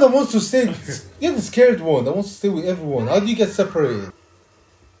 you're the one that wants to stay. You're the scared one that wants to stay with everyone. How do you get separated?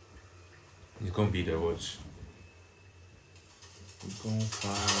 He's gonna be there, watch. He's gonna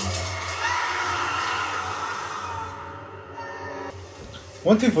find.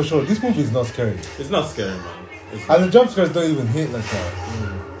 One thing for sure, this movie is not scary. It's not scary, man. And the jump scares don't even hit like that.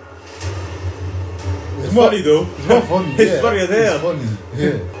 It's funny though. It's not funny. It's yeah. funny as hell. It's funny.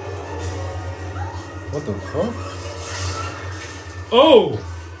 Yeah. What the fuck? Oh!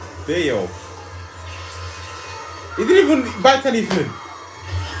 Damn. He didn't even bite anything.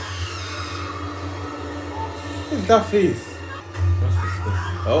 Look at that face. That's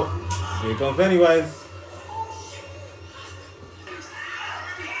disgusting. Oh, here comes Pennywise.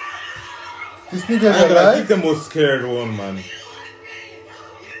 This nigga's I'm gonna keep alive? the most scared one, man.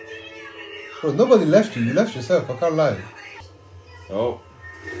 Bro, nobody left you. You left yourself. I can't lie. Oh.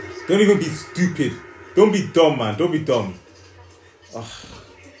 Don't even be stupid. Don't be dumb, man. Don't be dumb.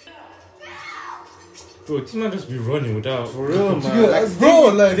 Bro, this man just be running without. For real, man. Together, Like, bro,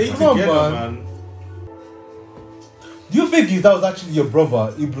 like, stay come on, together, man. Do you think if that was actually your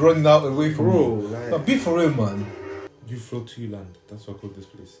brother, he'd be running out away from Bro, you? like- No, be for real, man. You float to land. That's what I call this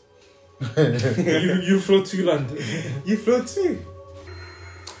place. you float to land. You float too.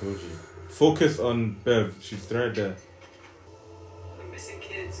 Told you. Focus on Bev. She's right there. We're missing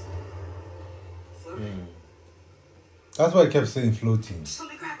kids. Floating. That's why I kept saying floating. Just let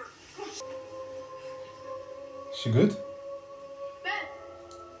me grab her. She good?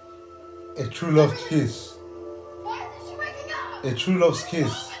 Ben, A true love kiss. why isn't she waking up? A true love's kiss.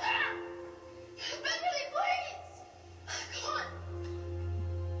 Over there! Beverly, please! Come on!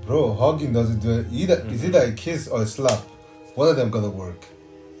 Bro, hugging doesn't do it. Either is either a kiss or a slap. One of them gotta work.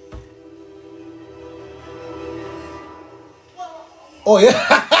 Oh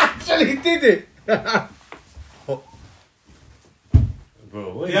yeah, actually he did it.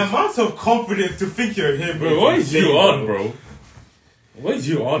 Bro, what is, The amount of confidence to think you're him, bro, what is you on, bro? What is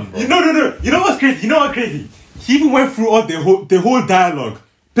you on, bro? No. You know what's crazy? You know what's crazy? He even went through all the whole dialogue.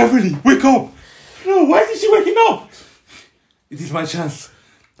 Beverly, wake up! No, why isn't she waking up? It is my chance.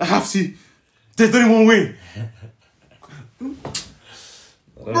 I have to. There's only one way.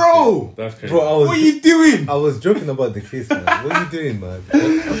 Bro! That's crazy. Bro, What are you doing? I was joking about the kiss, man. What are you doing, man?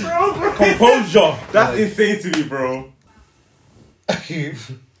 Bro. Composure! That's insane to me, bro.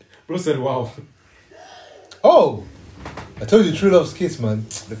 Bro said, wow. Oh, I told you, true love's kiss, man.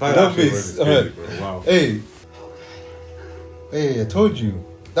 The fact Don't that miss. actually worked is crazy, bro. Wow. Hey, I told you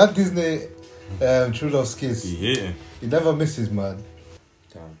that Disney true love's kiss. He hit him. He never misses, man.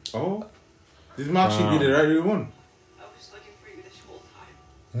 Damn. Oh? This man actually did it right way one. I was looking for you this whole time.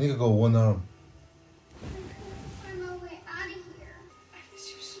 You need to go one arm. Find my way out of here. I miss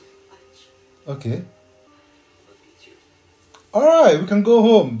you so much. Okay. Love you too. All right, we can go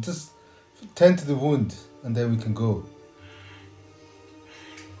home. Just tend to the wound, and then we can go.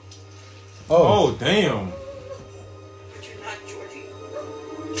 Oh, damn. But you're not Georgie.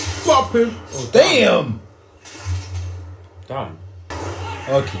 Pop him. Oh, damn. Damn.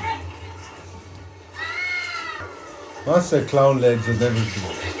 Okay. Man said clown legs and everything.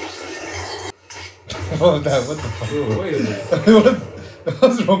 Oh, that, what the fuck? Bro, what is this?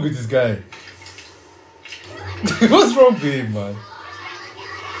 What's wrong with this guy? What's wrong with him, man?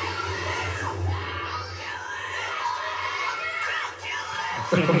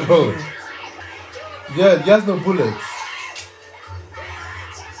 Bro. Yeah, he has no bullets.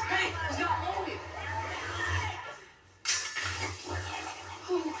 Hey, he's not moving.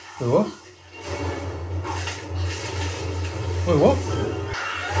 Wait, what? Wait, what?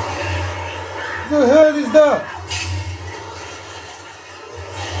 The hell is that?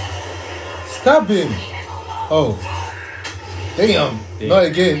 Stab him! Oh. Damn. Not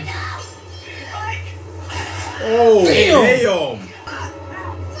again. Oh, Damn.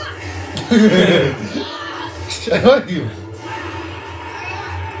 I want you.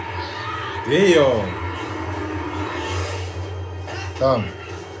 Damn. Damn.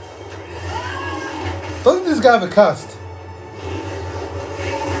 Doesn't this guy have a cast?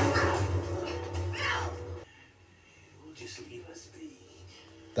 Just leave us be.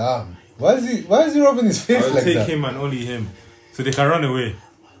 Damn. Why is he rubbing his face I'll like take that? him and only him. So they can run away.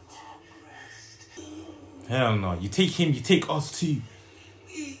 Hell no. You take him, you take us too.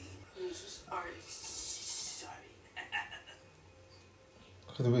 I'm so sorry. Sorry.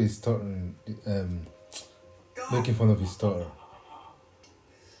 Look at the way he's starting, making fun of his daughter.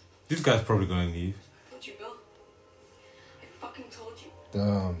 This guy's probably gonna leave. Told you, Bill. I fucking told you.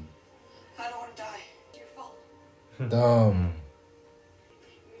 Damn. I don't want to die. It's your fault. Damn.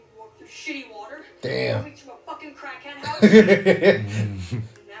 You walked through shitty water. Damn. Moving to a fucking crackhead house. Now I'm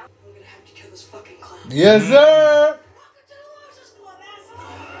gonna have to kill this fucking clown. Yes, sir.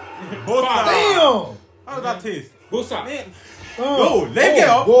 Bosa. Damn. How does that taste? Bosa. Man. Oh. Yo, let him get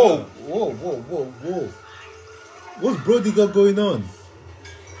up. Whoa. What's Brody got going on?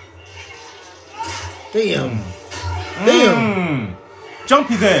 Damn. Damn. Jump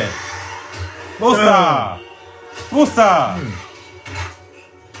his head. Bosa. Bosa.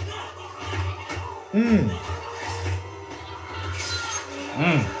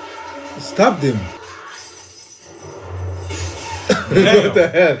 Stabbed him. Damn. What the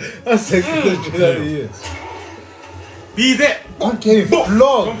hell? That's the shit out of here. Be there. I'm getting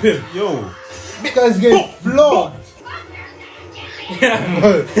flogged. Jump him. Yo. This guy's getting flogged. Hey,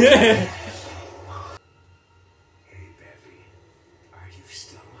 baby. Are you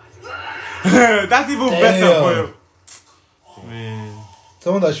still my That's even Damn. better for you. Man.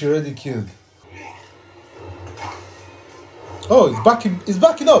 Someone that she already killed. Oh, he's backing. He's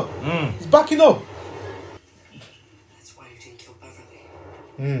backing up. He's backing up. That's why you didn't kill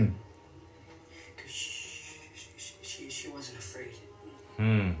Beverly. Because she wasn't afraid.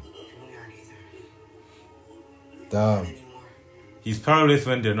 And we aren't either. Damn. Anymore. He's powerless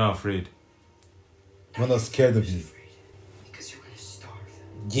when they're not afraid. I'm not scared of you. Because you're gonna starve.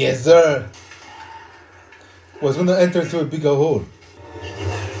 Yes, sir. Was gonna enter into a bigger hole.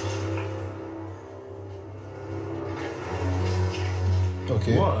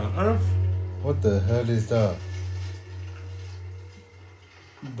 Okay. What on earth? What the hell is that?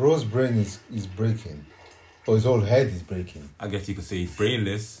 Bro's brain is breaking. Or his whole head is breaking. I guess you could say he's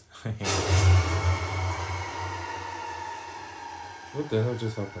brainless. What the hell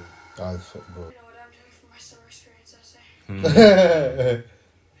just happened? Ah, fuck, bro. I know what I'm doing for my summer experience essay.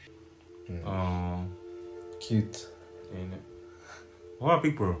 Oh, Cute. ain't it? What a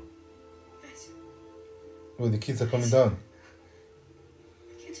big bro. Oh, the kids are coming down.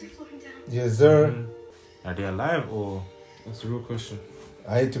 The kids are floating down. Yes, sir. Are they alive or That's the real question.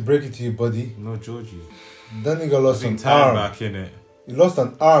 I hate to break it to you, buddy. no Georgie? That nigga lost Big an time arm. back in it. He lost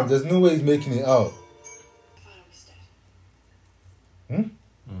an arm. There's no way he's making it out. I thought I was dead.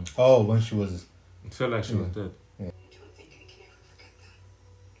 Oh, when she was... I feel like she was dead. I don't think I can ever forget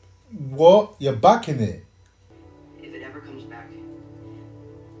that. What? You're back in it? If it ever comes back,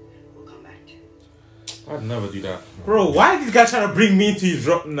 we'll come back to it. I'd never do that. Bro, why is this guy trying to bring me into his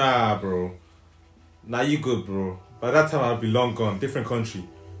rock? Nah, bro. Nah, you good, bro. By that time, I'll be long gone. Different country.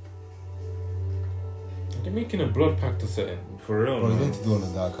 They're making a blood pact or something. For real, Bro, you man. need to do all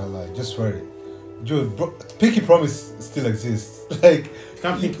of that. I can't lie. Just swear it. Dude, bro, Pinky Promise still exists. Like...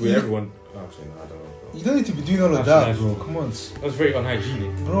 Can't think with everyone. Actually, no, I don't know, bro. You don't need to be doing all of that, bro. Come on. That's very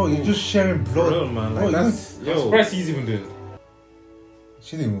unhygienic. Bro, you're just sharing For blood. real, man. Bro, Like, you that's... I'm Yo. surprised he's even doing it.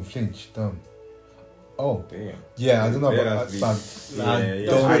 She didn't even flinch. Damn. Oh. Damn. Yeah, I don't know Yeah, about that's that. Yeah, I yeah.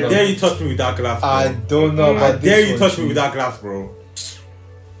 don't I know. dare you touch me with that glass, bro. I don't know I about dare this you one. touch me with that glass, bro.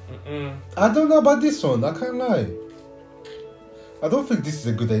 I don't know about this one. I can't lie. I don't think this is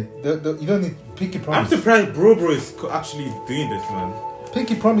a good idea. You don't need Pinky I'm Promise. surprised bro is actually doing this, man.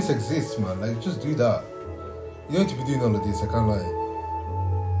 Pinky Promise exists, man. Like, just do that. You don't need to be doing all of this. I can't lie.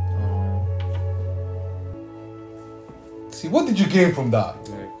 See, what did you gain from that? Like,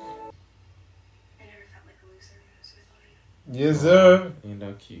 I never felt like a loser when I was with you. Yes, sir. ain't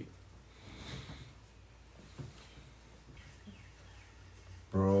that cute?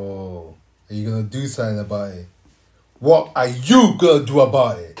 Bro, are you gonna do something about it? What are you gonna do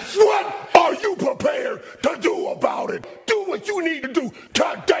about it? What are you prepared to do about it? Do what you need to do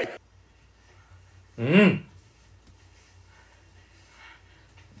today.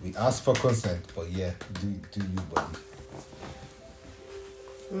 We asked for consent, but yeah, do you, buddy.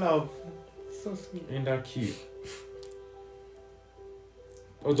 Love. So sweet. Ain't that cute?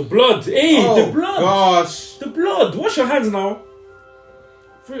 Oh, the blood! Hey, Oh, the blood! gosh. The blood! Wash your hands now.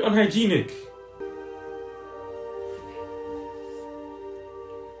 Very unhygienic.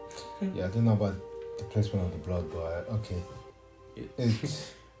 Yeah, I don't know about the placement of the blood, but okay.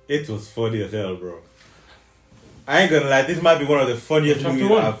 It was funny as hell, bro. I ain't gonna lie, this might be one of the funniest Chapter movies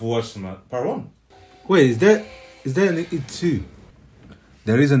one. I've watched, man. Part 1. Wait, is there an It 2?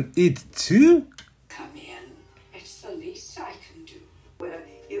 There is an It 2? Come in. It's the least I can do. Well,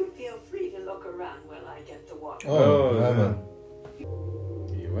 you feel free to look around while I get the water. Oh, yeah, yeah. man.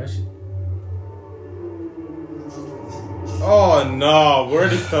 Yeah, why she? Oh no, we're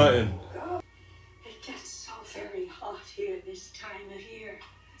already starting. It gets so very hot here this time of year.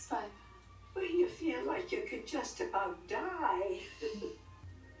 It's fine. Well, you feel like you could just about die.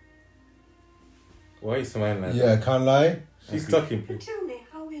 Why are you smiling like Yeah, I can't lie. that? She's stuck in place. Tell me,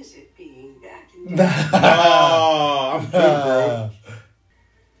 how is it being back in Oh, I'm good, bro.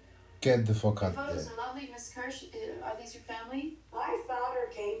 Get the fuck out of Photos there. are lovely, Miss Kirsch. Are these your family? My father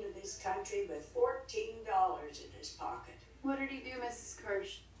came to this country with $14 in his pocket. What did he do, Mrs.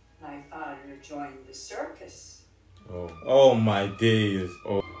 Kirsch? My father joined the circus. Oh my days.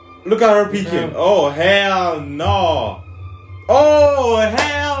 Oh. Look at her peeking. Oh, hell no. Oh,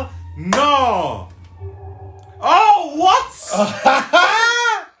 hell no. Oh, what?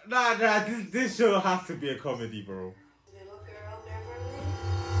 Nah, this show has to be a comedy, bro. Little girl, Beverly.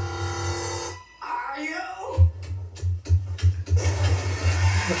 Are you?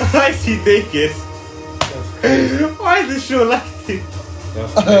 Why is he naked? Why is this show like this?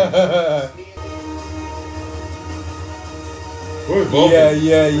 That's crazy. We're evolving.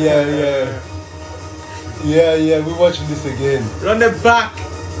 Yeah, we're watching this again. Run it back.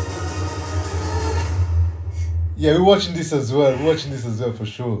 Yeah, we're watching this as well. We're watching this as well for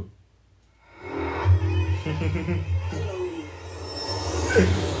sure.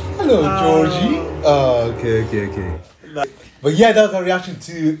 Hello, Georgie. Oh, okay. But yeah, that was our reaction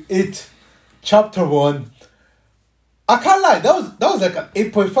to It, Chapter 1. I can't lie, that was like an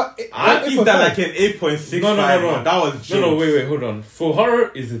 8.5. I give that like an 8.6. No. That was jokes. No, wait, hold on. For horror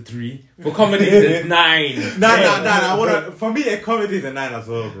is a 3. For comedy is a 9. Nah. I wanna. For me, a comedy is a 9 as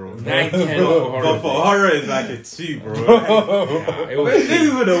well, bro. 9, 10 for horror. But for horror, it's like a 2, bro. Yeah, it was Maybe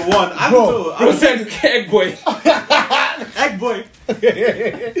even a 1. I Bro, don't know. Bro said egg boy. Egg boy.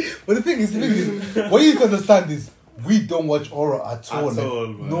 But the thing is, what you need to understand is, we don't watch horror at all. At Like, all,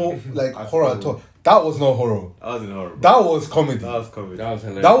 man. no, like At horror all. at all. That was not horror. That wasn't horror. That was comedy. That was comedy. That was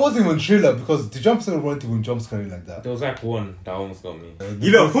hilarious. That wasn't even thriller because the jump scare weren't even jump scary like that. There was like one that almost got me.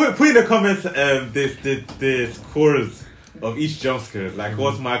 You know, put in the comments the scores of each jump scare. Like,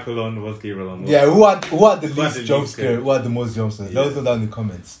 what's Michael on? What's Gabriele on? Yeah, who had the had least the jump least scare? scare? Who had the most jump scares? Let us know down in the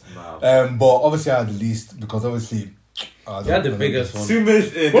comments. Wow. But obviously I had the least because obviously You had the biggest one.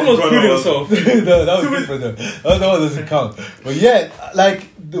 Suma's Almost put yourself. No, that was different though. That one doesn't count. But yeah, like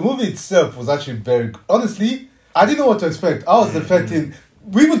the movie itself was actually very good. Honestly, I didn't know what to expect. I was expecting.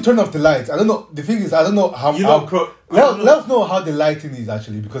 We even turned off the lights. I don't know. The thing is, I don't know how. You know, let us know how the lighting is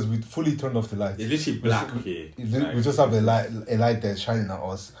actually because we fully turned off the lights. It's literally black here. We just have a light that's shining at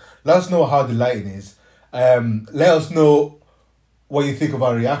us. Let us know how the lighting is. Let us know what you think of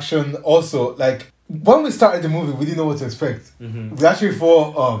our reaction. Also, like when we started the movie, we didn't know what to expect. We actually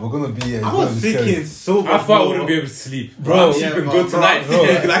thought, oh, we're gonna be. I was thinking so much. I thought I more. wouldn't be able to sleep. Bro, I'm sleeping good tonight.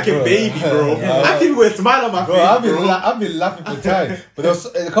 Like a baby, bro. I think we were smiling on my Bro, face, I've been laughing for time, but there was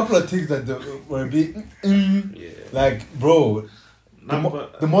a couple of things that were a bit, like, bro,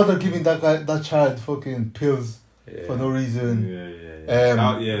 the mother giving that child fucking pills for no reason.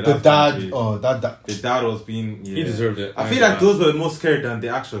 The dad, the dad was being. He deserved it. I feel like those were more scared than the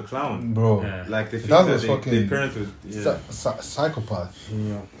actual clown, bro. Yeah. Like the That things was that fucking the parents were. psychopath.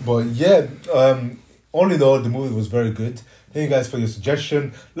 Yeah. But yeah, all in all, the movie was very good. Thank you guys for your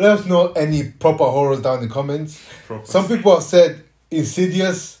suggestion. Let us know any proper horrors down in the comments. Some people have said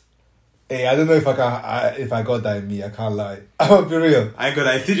Insidious. Hey, I don't know if if I got that in me. I can't lie. I'll be real. I ain't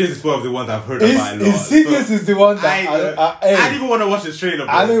gonna. Insidious is one of the ones I've heard about a lot. Insidious is the one that I didn't even want to watch the trailer,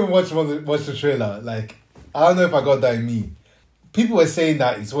 bro. I don't even watch the trailer. Like, I don't know if I got that in me. People were saying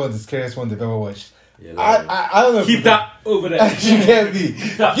that it's one of the scariest ones they've ever watched. Yeah, I don't know. Keep that over there. You get me?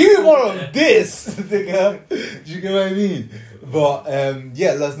 Give me more of this, nigga. Do you get what I mean? But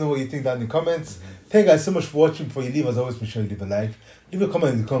yeah, let us know what you think down in the comments. Thank you guys so much for watching. Before you leave, as always, make sure you leave a like. Leave a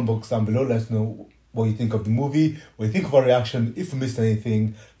comment in the comment box down below. Let us know what you think of the movie, what you think of our reaction. If you missed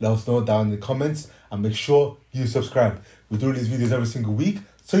anything, let us know down in the comments. And make sure you subscribe. We do these videos every single week.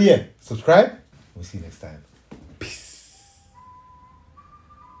 So yeah, subscribe. We'll see you next time. Peace.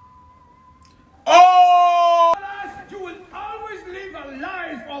 You will always live a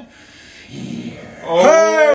life of fear. Hey!